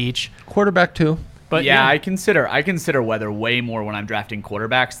South Beach? Quarterback too. But I consider weather way more when I'm drafting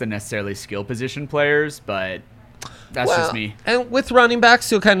quarterbacks than necessarily skill position players, but that's just me. And with running backs,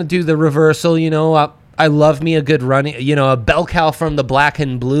 you'll kind of do the reversal. I love me a good running, a bell cow from the black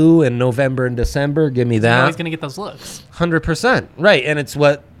and blue in November and December. Give me that. He's going to get those looks. 100%. Right. And it's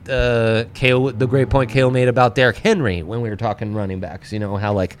what Kale, the great point Kale made about Derrick Henry when we were talking running backs.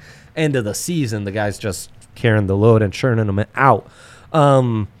 How like end of the season, the guy's just carrying the load and churning them out.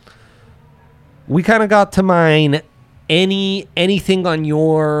 We kind of got to mine anything on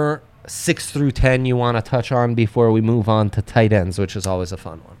your 6 through 10 you want to touch on before we move on to tight ends, which is always a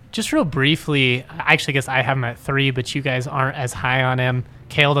fun one. Just real briefly, I actually guess I have him at 3, but you guys aren't as high on him.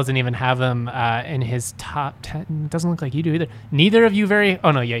 Kale doesn't even have him in his top 10. Doesn't look like you do either. Neither of you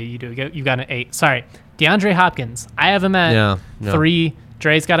you do. You got an 8. Sorry. DeAndre Hopkins. I have him at 3.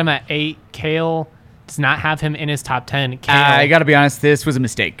 Dre's got him at 8. Kale does not have him in his top 10. Kale, I got to be honest, this was a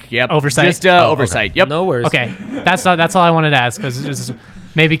mistake. Yep. Oversight? Just oversight. Okay. Yep. No worries. Okay. That's all I wanted to ask, because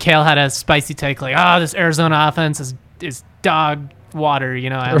maybe Kale had a spicy take like, this Arizona offense is dog water.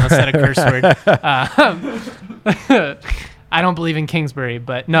 I almost said a curse word. I don't believe in Kingsbury,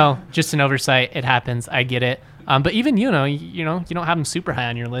 but no, just an oversight. It happens. I get it. But even you don't have him super high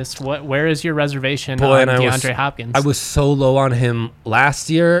on your list. Where is your reservation on DeAndre Hopkins? I was so low on him last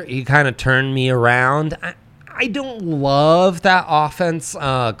year. He kind of turned me around. I don't love that offense.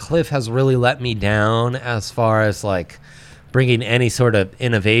 Cliff has really let me down as far as like bringing any sort of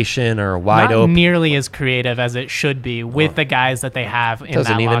innovation or wide open. Not nearly as creative as it should be with the guys that they have in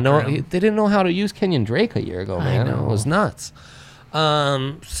that locker room. They didn't know how to use Kenyon Drake a year ago, man. It was nuts.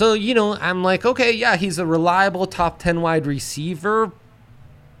 So, I'm like, okay, yeah, he's a reliable top 10 wide receiver.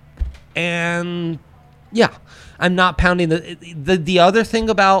 And yeah, I'm not pounding the other thing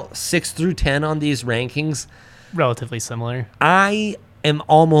about 6 through 10 on these rankings. Relatively similar. I am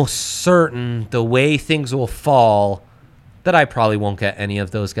almost certain the way things will fall that I probably won't get any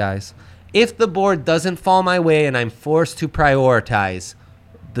of those guys. If the board doesn't fall my way and I'm forced to prioritize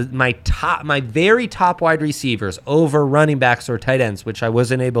my very top wide receivers over running backs or tight ends, which I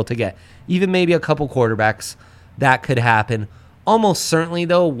wasn't able to get, even maybe a couple quarterbacks, that could happen. Almost certainly,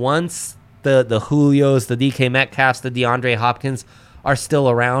 though, once the Julios, the DK Metcalfs, the DeAndre Hopkins are still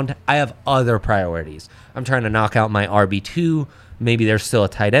around, I have other priorities. I'm trying to knock out my RB2. Maybe there's still a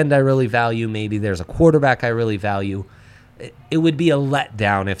tight end I really value. Maybe there's a quarterback I really value. It would be a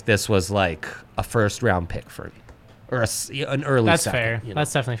letdown if this was like a first-round pick for me. Or an early That's second. fair.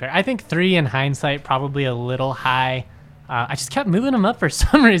 That's definitely fair. I think 3 in hindsight, probably a little high. I just kept moving him up for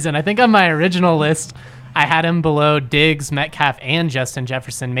some reason. I think on my original list, I had him below Diggs, Metcalf, and Justin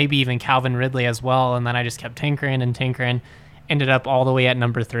Jefferson, maybe even Calvin Ridley as well. And then I just kept tinkering. Ended up all the way at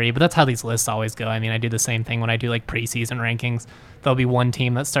number 3. But that's how these lists always go. I mean, I do the same thing when I do like preseason rankings. There'll be one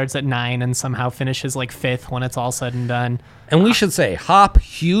team that starts at 9 and somehow finishes like 5th when it's all said and done. And we should say, Hop,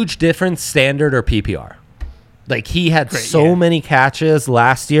 huge difference, standard or PPR. Like, he had many catches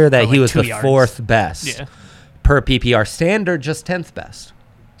last year that he was the 4th best per PPR. Standard, just 10th best.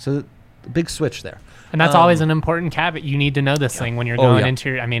 So, big switch there. And that's always an important caveat. You need to know this thing when you're going into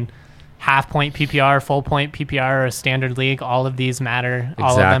your, half-point PPR, full-point PPR, or a standard league. All of these matter. Exactly.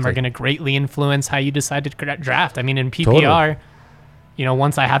 All of them are going to greatly influence how you decide to draft. I mean, in PPR,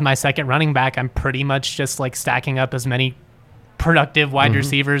 once I have my second running back, I'm pretty much just, like, stacking up as many productive wide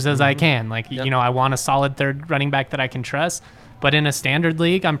receivers as I can. Like, I want a solid third running back that I can trust. But in a standard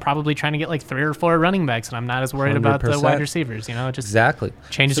league, I'm probably trying to get like 3 or 4 running backs, and I'm not as worried 100%. About the wide receivers. It just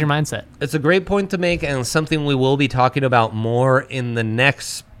changes your mindset. It's a great point to make, and something we will be talking about more in the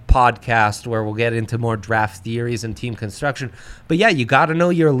next podcast, where we'll get into more draft theories and team construction. But yeah, you got to know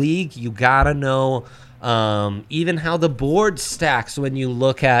your league. You got to know even how the board stacks when you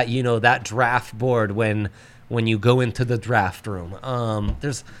look at, that draft board when you go into the draft room.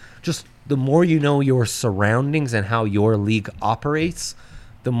 There's just the more you know your surroundings and how your league operates,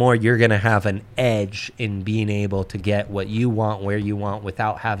 the more you're going to have an edge in being able to get what you want where you want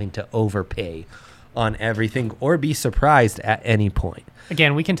without having to overpay on everything or be surprised at any point.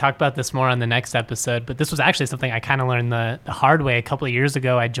 Again, we can talk about this more on the next episode, but this was actually something I kind of learned the hard way a couple of years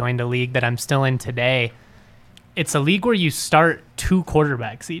ago. I joined a league that I'm still in today. It's a league where you start 2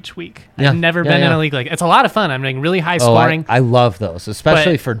 quarterbacks each week. I've never been in a league like it's a lot of fun. I'm doing really high scoring. I love those,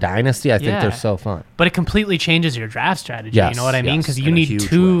 especially for Dynasty. I think they're so fun. But it completely changes your draft strategy. You know what I mean? Because you need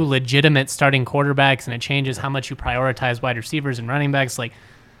 2 legitimate starting quarterbacks, and it changes how much you prioritize wide receivers and running backs. Like,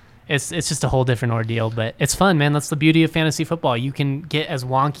 it's just a whole different ordeal. But it's fun, man. That's the beauty of fantasy football. You can get as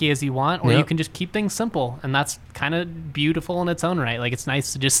wonky as you want, or you can just keep things simple, and that's kind of beautiful in its own right. Like, it's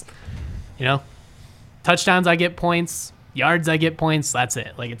nice to just, touchdowns, I get points. Yards, I get points. That's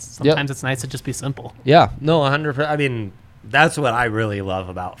it. Like, sometimes it's nice to just be simple. Yeah, no, 100%. I mean, that's what I really love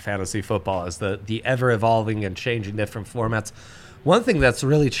about fantasy football is the ever evolving and changing different formats. One thing that's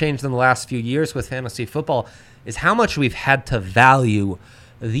really changed in the last few years with fantasy football is how much we've had to value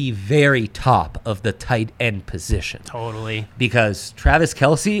the very top of the tight end position. Totally. Because Travis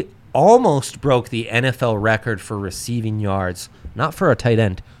Kelce almost broke the NFL record for receiving yards, not for a tight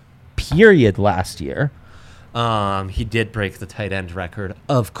end, period, last year. He did break the tight end record,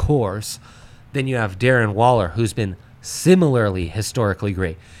 of course. Then you have Darren Waller, who's been similarly historically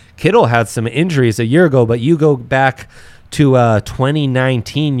great. Kittle had some injuries a year ago, but you go back to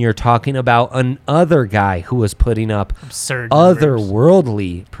 2019, you're talking about another guy who was putting up absurd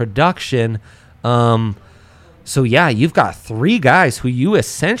otherworldly production. So yeah, you've got 3 guys who you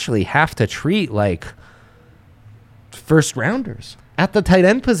essentially have to treat like first rounders at the tight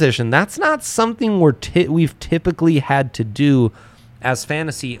end position. That's not something we've typically had to do as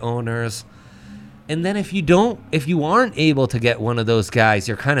fantasy owners. And then if you aren't able to get one of those guys,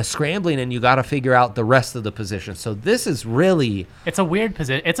 you're kind of scrambling and you got to figure out the rest of the position. So this is really, it's a weird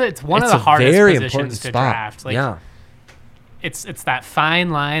position. It's one of the hardest positions to draft. Like, yeah. It's that fine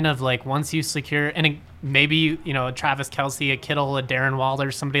line of like once you secure, and maybe, you know, a Travis Kelce, a Kittle, a Darren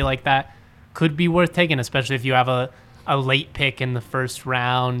Waller, somebody like that could be worth taking, especially if you have a late pick in the first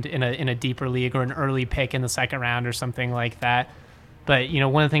round in a deeper league, or an early pick in the second round or something like that. But, you know,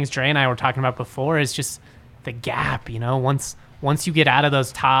 one of the things Dre and I were talking about before is just the gap. You know, once you get out of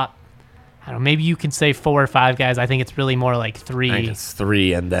those top, I don't know, maybe you can say 4 or 5 guys. I think it's really more like 3. I think it's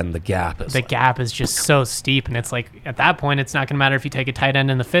 3, and then the gap is gap is just so steep, and it's like at that point it's not going to matter if you take a tight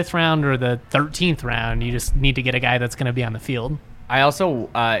end in the 5th round or the 13th round. You just need to get a guy that's going to be on the field. I also,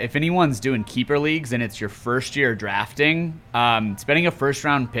 if anyone's doing keeper leagues and it's your first year drafting, spending a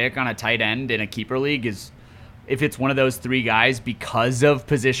first-round pick on a tight end in a keeper league is, if it's one of those 3 guys, because of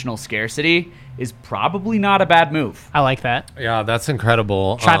positional scarcity, is probably not a bad move. I like that. Yeah, that's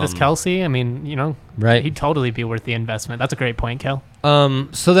incredible. Travis Kelce, I mean, you know, right? He'd totally be worth the investment. That's a great point, Kel.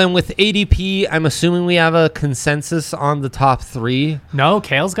 So then with ADP, I'm assuming we have a consensus on the top 3. No,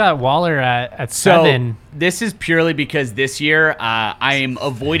 Kale's got Waller at 7. So this is purely because this year I am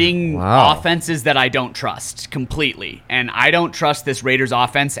avoiding offenses that I don't trust completely. And I don't trust this Raiders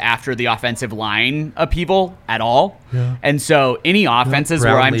offense after the offensive line upheaval at all. Yeah. And so any offenses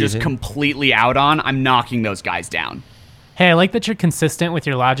where I'm just completely out on, I'm knocking those guys down. Hey, I like that you're consistent with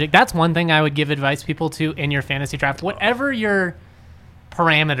your logic. That's one thing I would give advice people to in your fantasy draft. Whatever your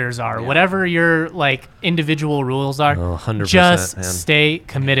parameters are, whatever your like individual rules are, 100%, just man. stay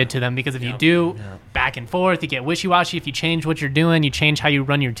committed to them, because if you do back and forth, you get wishy-washy. If you change what you're doing, you change how you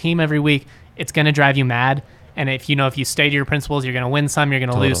run your team every week, it's going to drive you mad. And if you stay to your principles, you're going to win some, you're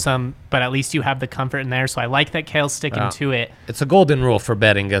going to lose some, but at least you have the comfort in there. So I like that Kale's sticking to it. It's a golden rule for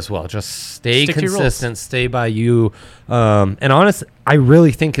betting as well. Just stay consistent, stay by you. And honestly, I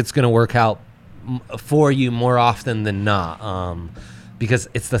really think it's going to work out for you more often than not, because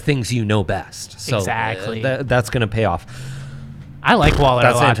it's the things you know best. So exactly. That's going to pay off. I like Waller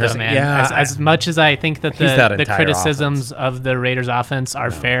a lot, though, man. Yeah, as much as I think that the criticisms of the Raiders offense are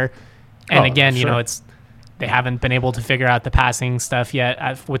fair. And again, you know, they haven't been able to figure out the passing stuff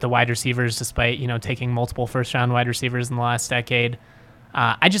yet with the wide receivers, despite, you know, taking multiple first-round wide receivers in the last decade.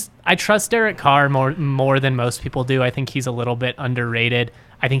 I trust Derek Carr more than most people do. I think he's a little bit underrated.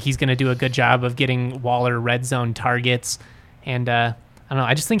 I think he's going to do a good job of getting Waller red zone targets. And I don't know.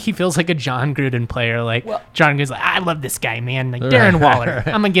 I just think he feels like a John Gruden player. Like, John Gruden's like, I love this guy, man. Like, Darren Waller.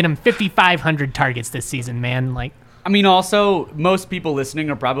 I'm going to get him 5,500 targets this season, man. Like, I mean, also, most people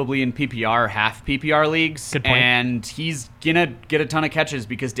listening are probably in PPR, half PPR leagues. Good point. And he's going to get a ton of catches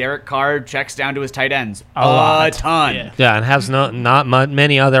because Derek Carr checks down to his tight ends. A ton. Yeah, and has not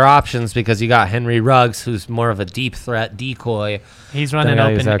many other options because you got Henry Ruggs, who's more of a deep threat decoy. He's running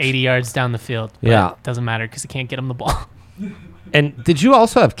open 80 yards down the field. But it doesn't matter because he can't get him the ball. And did you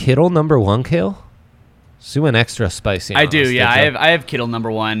also have Kittle number 1, Kale? So you went extra spicy. I do, yeah. I have Kittle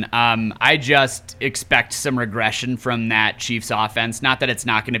number 1. I just expect some regression from that Chiefs offense. Not that it's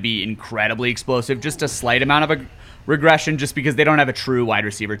not going to be incredibly explosive, just a slight amount of a regression, just because they don't have a true wide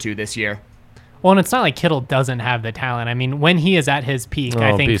receiver 2 this year. Well, and it's not like Kittle doesn't have the talent. I mean, when he is at his peak,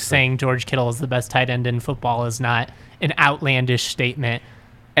 I think saying George Kittle is the best tight end in football is not an outlandish statement.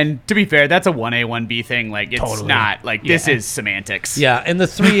 And to be fair, that's a 1A, 1B thing. Like, it's not like this is semantics. Yeah, and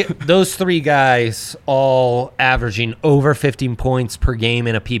those 3 guys all averaging over 15 points per game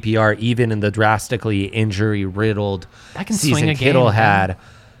in a PPR, even in the drastically injury-riddled season Kittle had.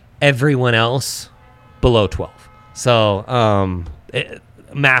 Everyone else below 12. So,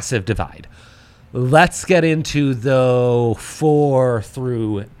 massive divide. Let's get into the 4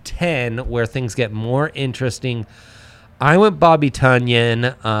 through 10, where things get more interesting. I went Bobby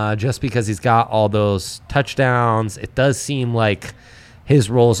Tonyan just because he's got all those touchdowns. It does seem like his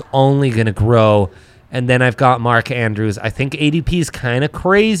role's only going to grow. And then I've got Mark Andrews. I think ADP is kind of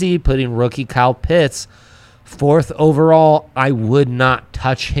crazy putting rookie Kyle Pitts 4th overall. I would not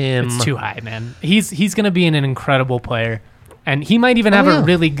touch him. It's too high, man. He's going to be an incredible player. And he might even have a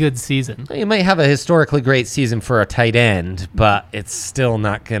really good season. He might have a historically great season for a tight end, but it's still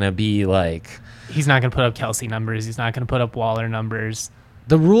not going to be like... He's not going to put up Kelce numbers. He's not going to put up Waller numbers.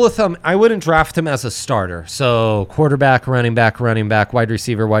 The rule of thumb, I wouldn't draft him as a starter. So quarterback, running back, wide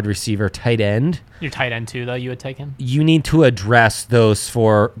receiver, tight end. Your tight end too, though, you would take him? You need to address those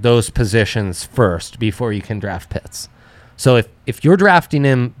positions first before you can draft Pitts. So if you're drafting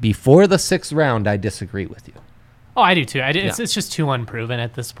him before the 6th round, I disagree with you. Oh, I do too. It's just too unproven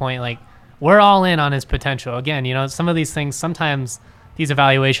at this point. Like, we're all in on his potential. Again, you know, some of these things, sometimes these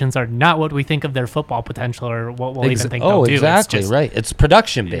evaluations are not what we think of their football potential or what we'll even think they'll do. Exactly, it's just, right. It's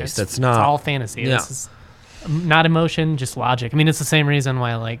production based. It's not. It's all fantasy. Yeah. This is not emotion, just logic. I mean, it's the same reason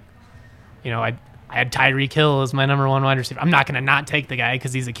why, like, I had Tyreek Hill as my number 1 wide receiver. I'm not going to not take the guy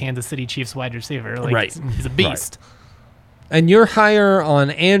because he's a Kansas City Chiefs wide receiver. Like, Right. He's a beast. Right. And you're higher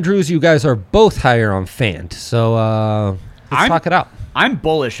on Andrews. You guys are both higher on Fant. So let's talk it out. I'm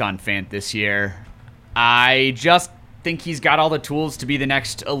bullish on Fant this year. I just think he's got all the tools to be the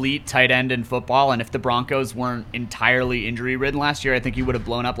next elite tight end in football. And if the Broncos weren't entirely injury-ridden last year, I think he would have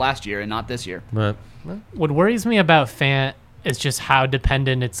blown up last year and not this year. Right. What worries me about Fant is just how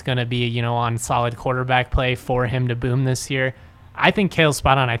dependent it's going to be, on solid quarterback play for him to boom this year. I think Kale's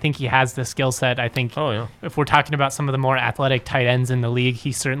spot on. I think he has the skill set. I think if we're talking about some of the more athletic tight ends in the league,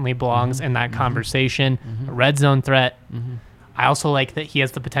 he certainly belongs in that conversation. A red zone threat. I also like that he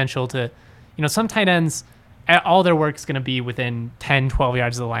has the potential to, some tight ends, all their work is going to be within 10, 12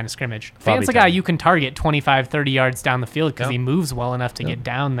 yards of the line of scrimmage. Fant's a guy you can target 25, 30 yards down the field because he moves well enough to get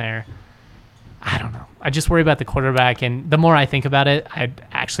down there. I don't know. I just worry about the quarterback, and the more I think about it, I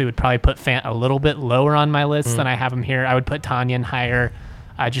actually would probably put Fant a little bit lower on my list than I have him here. I would put Tanyan higher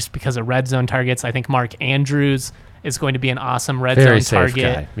just because of red zone targets. I think Mark Andrews is going to be an awesome red zone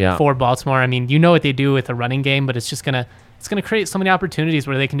target for Baltimore. I mean, you know what they do with a running game, but it's just going to create so many opportunities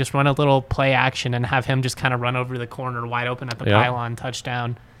where they can just run a little play action and have him just kind of run over the corner wide open at the pylon,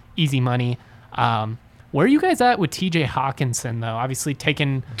 touchdown, easy money. Where are you guys at with TJ Hawkinson, though? Obviously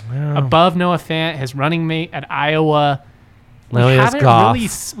taken above Noah Fant, his running mate at Iowa. We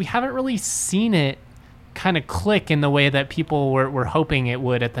haven't really seen it kind of click in the way that people were hoping it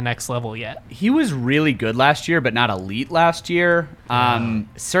would at the next level yet. He was really good last year, but not elite last year.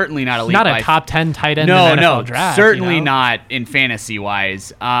 Certainly not elite. Not a top 10 tight end in the NFL draft. Certainly not in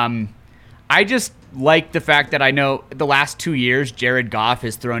fantasy-wise. I just like the fact that I know the last 2 years, Jared Goff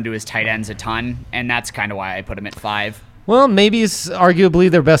has thrown to his tight ends a ton, and that's kind of why I put him at 5. Well, maybe he's arguably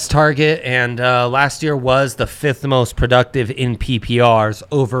their best target, and last year was the 5th most productive in PPR's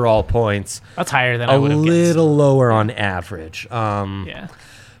overall points. That's higher than I would have guessed. A little lower on average.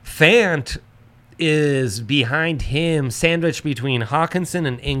 Fant is behind him, sandwiched between Hawkinson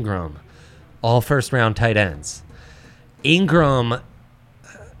and Ingram, all first-round tight ends. Ingram,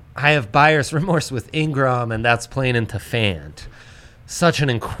 I have buyer's remorse with Ingram, and that's playing into Fant. Such an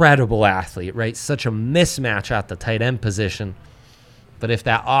incredible athlete, right? Such a mismatch at the tight end position. But if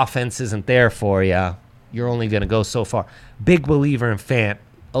that offense isn't there for you, you're only going to go so far. Big believer in Fant.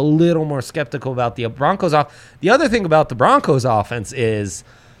 A little more skeptical about the Broncos off. The other thing about the Broncos offense is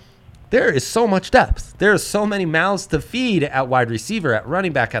there is so much depth. There are so many mouths to feed at wide receiver, at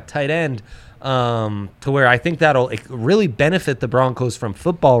running back, at tight end, to where I think that'll really benefit the Broncos from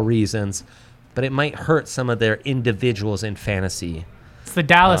football reasons, but it might hurt some of their individuals in fantasy. It's the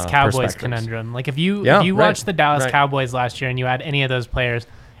Dallas Cowboys conundrum. Like if you watched the Dallas Cowboys last year and you had any of those players,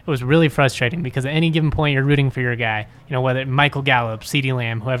 it was really frustrating because at any given point you're rooting for your guy. Whether Michael Gallup, CeeDee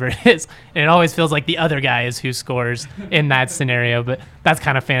Lamb, whoever it is, and it always feels like the other guy is who scores in that scenario. But that's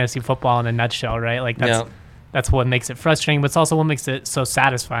kind of fantasy football in a nutshell, right? Like that's what makes it frustrating, but it's also what makes it so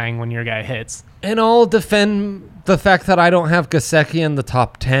satisfying when your guy hits. And I'll defend the fact that I don't have Gesicki in the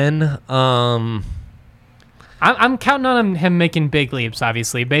top 10. I'm counting on him making big leaps,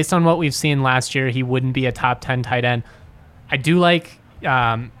 obviously. Based on what we've seen last year, he wouldn't be a top 10 tight end. I do like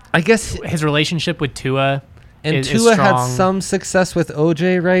I guess his relationship with Tua. And Tua had some success with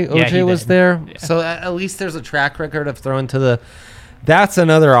OJ, right? OJ was there. Yeah. So at least there's a track record of throwing to the... That's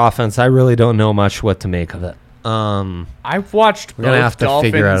another offense. I really don't know much what to make of it. I've watched we're gonna have to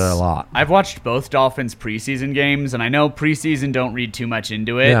Dolphins. Figure out a lot. I've watched both Dolphins preseason games, and I know preseason don't read too much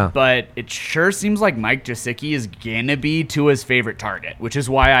into it, but it sure seems like Mike Gesicki is gonna be Tua's favorite target, which is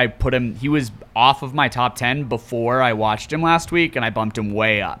why I put him. He was off of my top 10 before I watched him last week, and I bumped him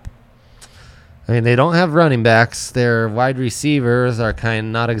way up. I mean, they don't have running backs. Their wide receivers are kind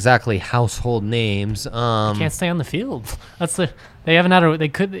of not exactly household names. They can't stay on the field. They haven't had they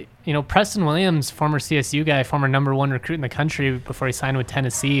could, Preston Williams, former CSU guy, former number 1 recruit in the country before he signed with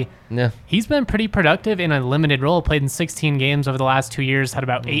Tennessee. Yeah. He's been pretty productive in a limited role, played in 16 games over the last 2 years, had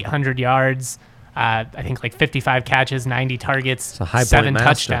about 800 yards, I think like 55 catches, 90 targets, 7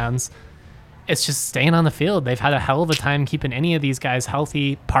 touchdowns. It's just staying on the field. They've had a hell of a time keeping any of these guys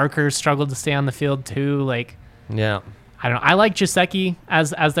healthy. Parker struggled to stay on the field too. I don't know. I like Gesicki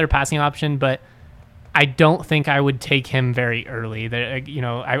as their passing option, but I don't think I would take him very early.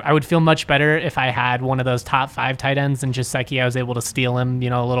 I would feel much better if I had one of those top 5 tight ends and Gesicki. I was able to steal him,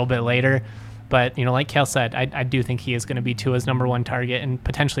 a little bit later. But, like Kale said, I do think he is going to be Tua's number 1 target and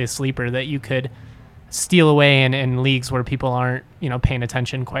potentially a sleeper that you could steal away in leagues where people aren't, paying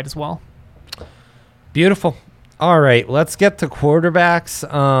attention quite as well. Beautiful. All right, let's get to quarterbacks.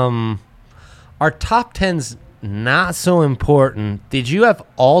 Our top 10's not so important. Did you have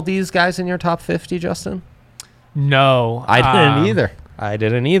all these guys in your top 50, Justin? No. I didn't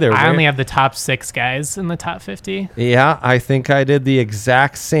either. I only have the top 6 guys in the top 50. Yeah, I think I did the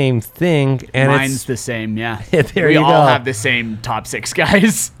exact same thing. And Mine's the same, yeah. There we you all go. have the same top 6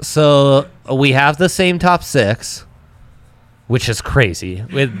 guys. So we have the same top 6, which is crazy.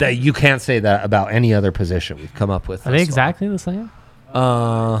 You can't say that about any other position we've come up with. Are they exactly the same?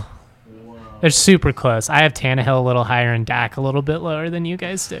 They're super close. I have Tannehill a little higher and Dak a little bit lower than you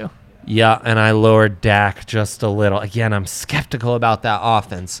guys do. Yeah, and I lowered Dak just a little. Again, I'm skeptical about that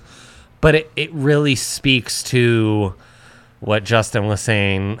offense. But it really speaks to what Justin was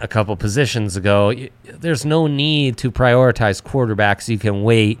saying a couple positions ago. There's no need to prioritize quarterbacks. You can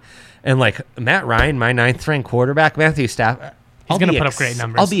wait. And like Matt Ryan, my 9th-ranked quarterback, Matthew Stafford, he's going to put up great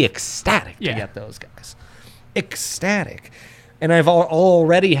numbers. I'll be ecstatic to get those guys. Ecstatic. And I've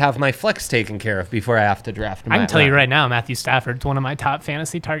already have my flex taken care of before I have to draft. I can tell you right now, Matthew Stafford's one of my top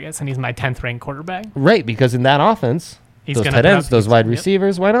fantasy targets, and he's my 10th-ranked quarterback. Right, because in that offense, those tight ends, those wide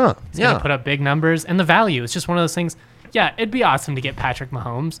receivers, why not? He's going to put up big numbers, and the value. It's just one of those things. Yeah, it'd be awesome to get Patrick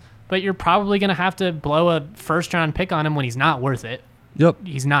Mahomes, but you're probably going to have to blow a first-round pick on him when he's not worth it. Yep.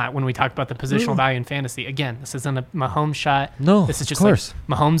 He's not when we talk about the positional value in fantasy. Again, this isn't a Mahomes shot. No, this is just of course.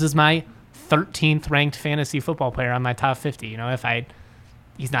 Like Mahomes is my 13th ranked fantasy football player on my top 50.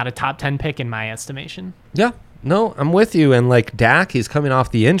 He's not a top 10 pick in my estimation. Yeah. No, I'm with you. And like Dak, he's coming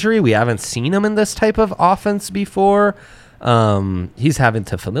off the injury. We haven't seen him in this type of offense before. He's having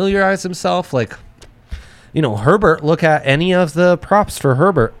to familiarize himself. Like, Herbert, look at any of the props for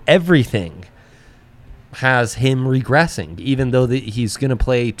Herbert. Everything has him regressing, even though he's going to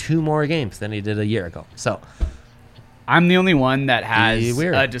play 2 more games than he did a year ago. So I'm the only one that has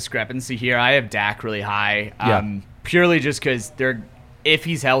a discrepancy here. I have Dak really high, purely just because if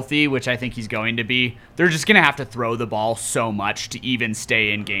he's healthy, which I think he's going to be, they're just going to have to throw the ball so much to even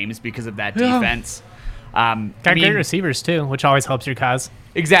stay in games because of that defense. Got great receivers too, which always helps your cause.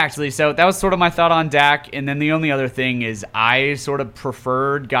 Exactly. So that was sort of my thought on Dak. And then the only other thing is I sort of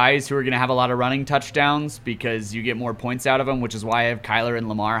preferred guys who are going to have a lot of running touchdowns because you get more points out of them, which is why I have Kyler and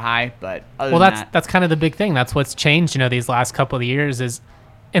Lamar high. But that's kind of the big thing. That's what's changed, these last couple of years is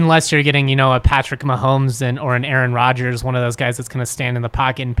unless you're getting, a Patrick Mahomes or an Aaron Rodgers, one of those guys that's going to stand in the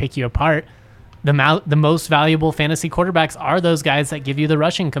pocket and pick you apart, the most valuable fantasy quarterbacks are those guys that give you the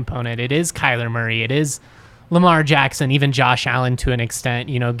rushing component. It is Kyler Murray. It is Lamar Jackson, even Josh Allen to an extent,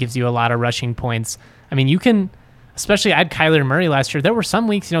 gives you a lot of rushing points. I mean, you can, especially I had Kyler Murray last year. There were some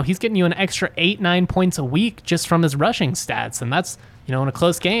weeks, he's getting you an extra 8-9 points a week just from his rushing stats. And that's, in a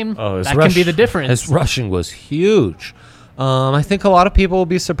close game, can be the difference. His rushing was huge. I think a lot of people will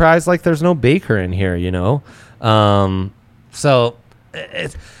be surprised like there's no Baker in here, So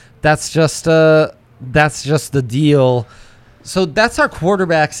that's just the deal. So that's our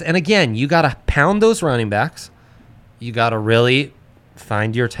quarterbacks. And again, you got to pound those running backs. You got to really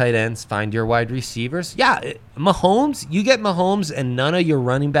find your tight ends, find your wide receivers. Yeah, Mahomes, you get Mahomes and none of your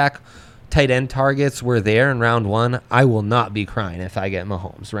running back tight end targets were there in round 1. I will not be crying if I get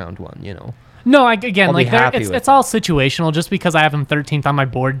Mahomes round 1, No, it's all situational. Just because I have him 13th on my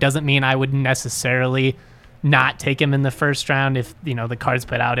board doesn't mean I would necessarily not take him in the first round if, the cards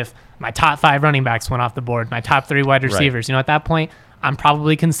put out. If my top 5 running backs went off the board, my top 3 wide receivers, at that point, I'm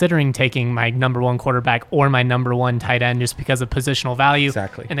probably considering taking my number 1 quarterback or my number 1 tight end just because of positional value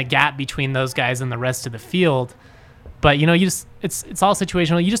and the gap between those guys and the rest of the field. But, it's all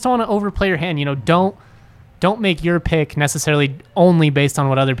situational. You just don't want to overplay your hand. Don't make your pick necessarily only based on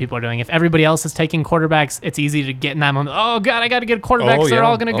what other people are doing. If everybody else is taking quarterbacks, it's easy to get in that moment. Oh, God, I got to get a quarterback because they're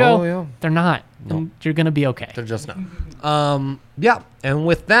all going to go. Oh, yeah. They're not. No. You're going to be okay. They're just not. And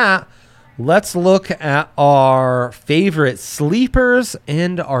with that, let's look at our favorite sleepers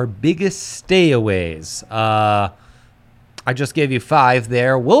and our biggest stayaways. I just gave you 5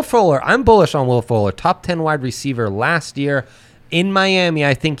 there. Will Fuller, I'm bullish on Will Fuller. Top 10 wide receiver last year. In Miami,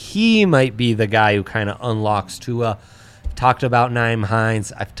 I think he might be the guy who kind of unlocks Tua. Talked about Nyheim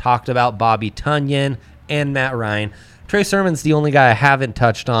Hines. I've talked about Bobby Tunyon and Matt Ryan. Trey Sermon's the only guy I haven't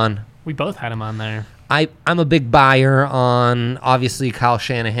touched on. We both had him on there. I'm a big buyer on, obviously, Kyle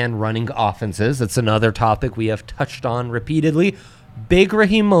Shanahan running offenses. That's another topic we have touched on repeatedly. Big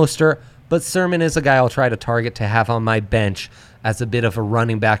Raheem Mostert, but Sermon is a guy I'll try to target to have on my bench as a bit of a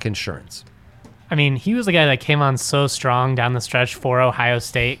running back insurance. I mean, he was a guy that came on so strong down the stretch for Ohio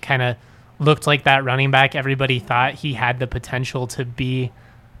State, kind of looked like that running back everybody thought he had the potential to be.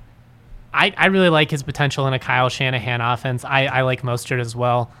 I really like his potential in a Kyle Shanahan offense. I like Mostert as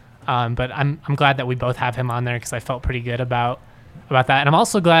well. But I'm glad that we both have him on there because I felt pretty good about that. And I'm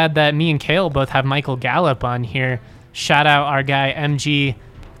also glad that me and Kale both have Michael Gallup on here. Shout out our guy MG,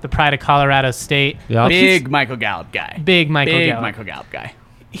 the pride of Colorado State. Yep. Big Michael Gallup guy. Big Michael Gallup guy.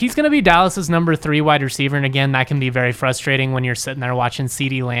 He's going to be Dallas's number 3 wide receiver. And again, that can be very frustrating when you're sitting there watching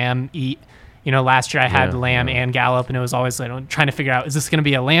CeeDee Lamb eat. Last year I had Lamb and Gallup, and it was always trying to figure out, is this going to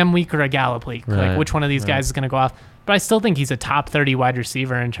be a Lamb week or a Gallup week? Right. Like, which one of these guys is going to go off? But I still think he's a top 30 wide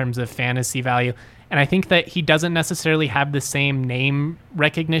receiver in terms of fantasy value. And I think that he doesn't necessarily have the same name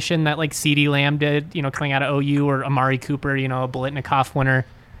recognition that like CeeDee Lamb did, coming out of OU, or Amari Cooper, a Biletnikoff winner.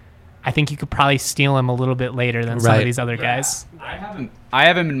 I think you could probably steal him a little bit later than some of these other guys. I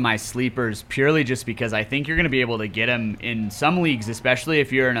have him in my sleepers purely just because I think you're going to be able to get him in some leagues, especially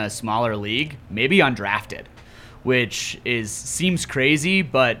if you're in a smaller league, maybe undrafted, which seems crazy,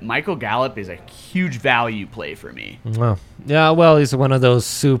 but Michael Gallup is a huge value play for me. Well, yeah, he's one of those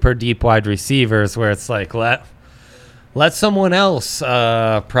super deep wide receivers where it's like, let someone else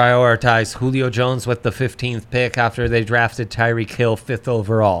prioritize Julio Jones with the 15th pick after they drafted Tyreek Hill 5th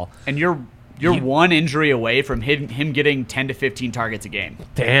overall. And you're one injury away from him getting 10 to 15 targets a game.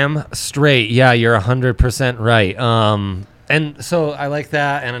 Damn straight. Yeah, you're 100% right. And so I like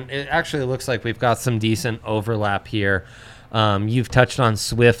that, and it actually looks like we've got some decent overlap here. You've touched on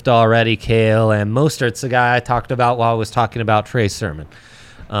Swift already, Kale, and Mostert's the guy I talked about while I was talking about Trey Sermon.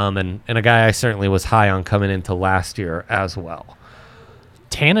 And a guy I certainly was high on coming into last year as well.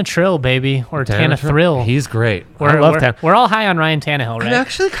 Tana Trill, baby, or Tana Thrill. He's great. I love Tana. We're all high on Ryan Tannehill, right? I'm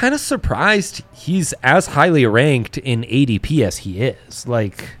actually kind of surprised he's as highly ranked in ADP as he is.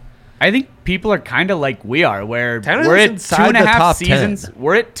 I think people are kind of like we are, where Tannehill's we're at inside the top 2.5 seasons. 10.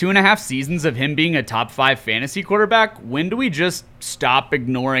 We're at 2.5 seasons of him being a top 5 fantasy quarterback. When do we just stop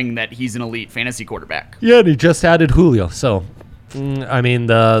ignoring that he's an elite fantasy quarterback? Yeah, and he just added Julio, so I mean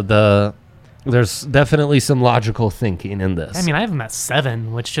there's definitely some logical thinking in this. I mean, I have him at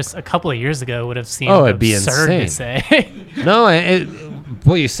 7, which just a couple of years ago would have seemed it'd be absurd insane to say. No,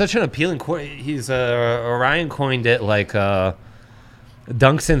 he's such an appealing. He's Orion coined it like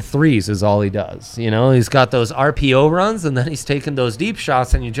dunks and threes is all he does. He's got those RPO runs, and then he's taking those deep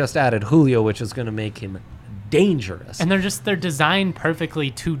shots, and you just added Julio, which is going to make him dangerous. And they're designed perfectly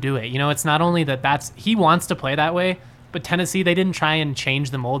to do it. It's not only that he wants to play that way, but Tennessee, they didn't try and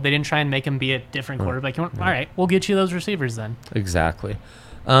change the mold. They didn't try and make him be a different quarterback. All right, we'll get you those receivers then. Exactly.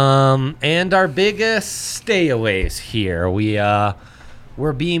 And our biggest stayaways here,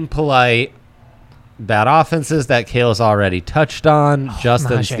 we're being polite. Bad offenses that Kale's already touched on.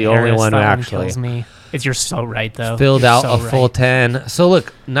 Justin's the only one who actually kills me. You're so right, though. Filled out a full 10. So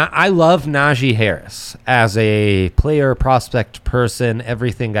look, I love Najee Harris as a player, prospect, person.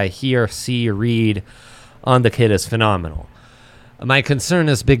 Everything I hear, see, read on the kid is phenomenal. My concern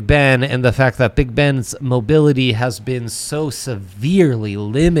is Big Ben and the fact that Big Ben's mobility has been so severely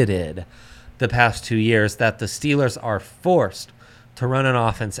limited the past 2 years that the Steelers are forced to run an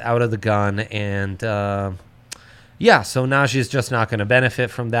offense out of the gun. And so Najee's just not going to benefit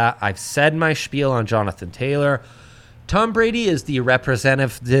from that. I've said my spiel on Jonathan Taylor. Tom Brady is the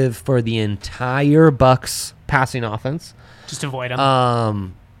representative for the entire Bucs passing offense. Just avoid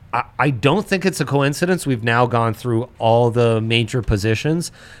him. I don't think it's a coincidence we've now gone through all the major positions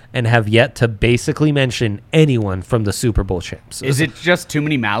and have yet to basically mention anyone from the Super Bowl champs. Is it just too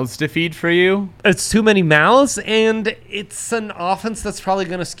many mouths to feed for you? It's too many mouths, and it's an offense that's probably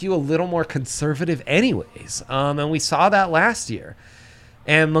going to skew a little more conservative anyways. And we saw that last year.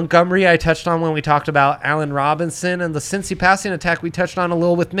 And Montgomery, I touched on when we talked about Allen Robinson, and the Cincy passing attack we touched on a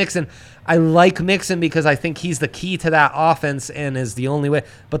little with Mixon. I like Mixon because I think he's the key to that offense and is the only way.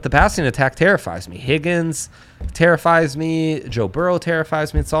 But the passing attack terrifies me. Higgins terrifies me. Joe Burrow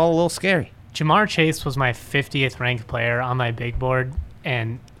terrifies me. It's all a little scary. Jamar Chase was my 50th ranked player on my big board,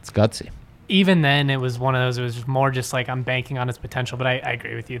 and it's gutsy. Even then, it was one of those. It was more just like I'm banking on his potential. But I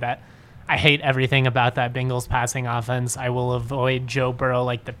agree with you that I hate everything about that Bengals passing offense. I will avoid Joe Burrow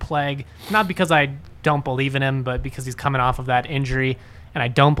like the plague. Not because I don't believe in him, but because he's coming off of that injury, and I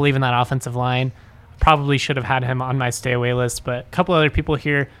don't believe in that offensive line. Probably should have had him on my stay away list, but a couple other people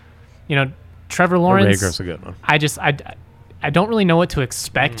here. Trevor Lawrence. Rager's a good one. I don't really know what to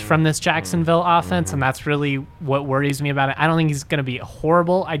expect from this Jacksonville offense, and that's really what worries me about it. I don't think he's going to be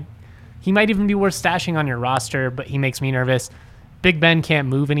horrible. He might even be worth stashing on your roster, but he makes me nervous. Big Ben can't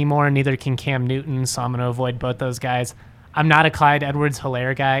move anymore, and neither can Cam Newton, so I'm going to avoid both those guys. I'm not a Clyde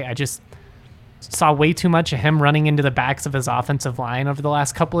Edwards-Helaire guy. I just saw way too much of him running into the backs of his offensive line over the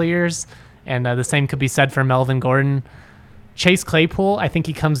last couple of years, and the same could be said for Melvin Gordon. Chase Claypool, I think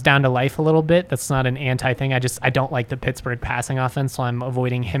he comes down to life a little bit. That's not an anti thing. I don't like the Pittsburgh passing offense, so I'm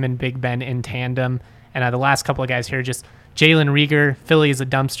avoiding him and Big Ben in tandem. And the last couple of guys here, just Jalen Reagor. Philly is a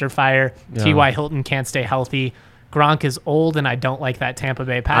dumpster fire. Yeah. T.Y. Hilton can't stay healthy. Gronk is old, and I don't like that Tampa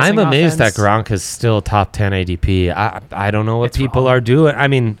Bay passing I'm amazed offense. that Gronk is still top 10 ADP. I don't know what It's people wrong. are doing. I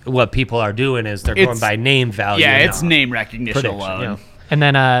mean, what people are doing is they're going by name value. Yeah, now. it's name recognition Prediction, alone. yeah. And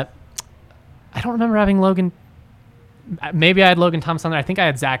then I don't remember having Logan. Maybe I had Logan Thomas on there. I think I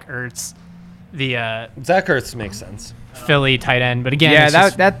had Zach Ertz, the Zach Ertz makes sense. Philly tight end. But again, Yeah, it's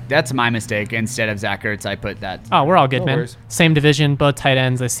just- that's my mistake. Instead of Zach Ertz, I put that. Oh, we're all good, No man. worries. Same division, both tight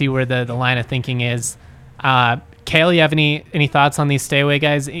ends. I see where the line of thinking is. Kale, you have any thoughts on these stay away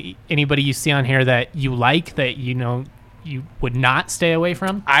guys? Anybody you see on here that you like that you would not stay away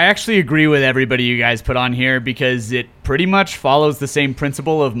from? I actually agree with everybody you guys put on here because it pretty much follows the same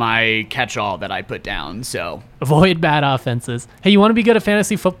principle of my catch-all that I put down. So Avoid bad offenses. Hey, you want to be good at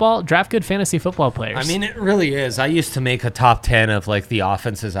fantasy football? Draft good fantasy football players. I mean, it really is. I used to make a top 10 of like the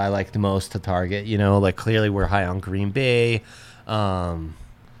offenses I like the most to target. Like clearly we're high on Green Bay. And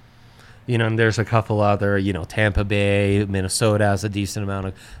there's a couple other, Tampa Bay, Minnesota has a decent amount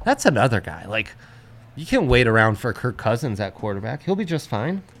of. That's another guy. Like, you can wait around for Kirk Cousins at quarterback. He'll be just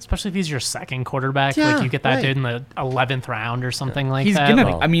fine. especially if he's your second quarterback. Yeah, like you get that right. dude in the 11th round or something like he's that.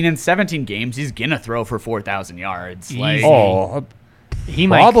 gonna. Like, I mean, in 17 games, he's gonna throw for 4,000 yards. Like, Easy. Oh, he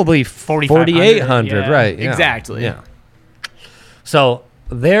might probably 4,500, 4,800, yeah. right? Yeah. Exactly. Yeah. So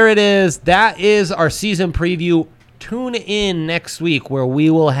there it is. That is our season preview. Tune in next week where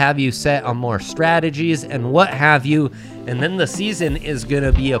we will have you set on more strategies and what have you. And then the season is going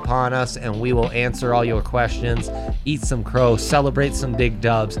to be upon us and we will answer all your questions, eat some crow, celebrate some big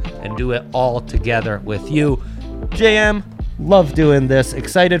dubs, and do it all together with you. JM, love doing this.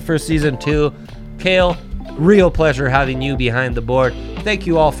 Excited for season 2. Kale, real pleasure having you behind the board. Thank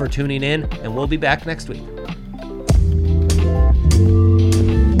you all for tuning in, and we'll be back next week.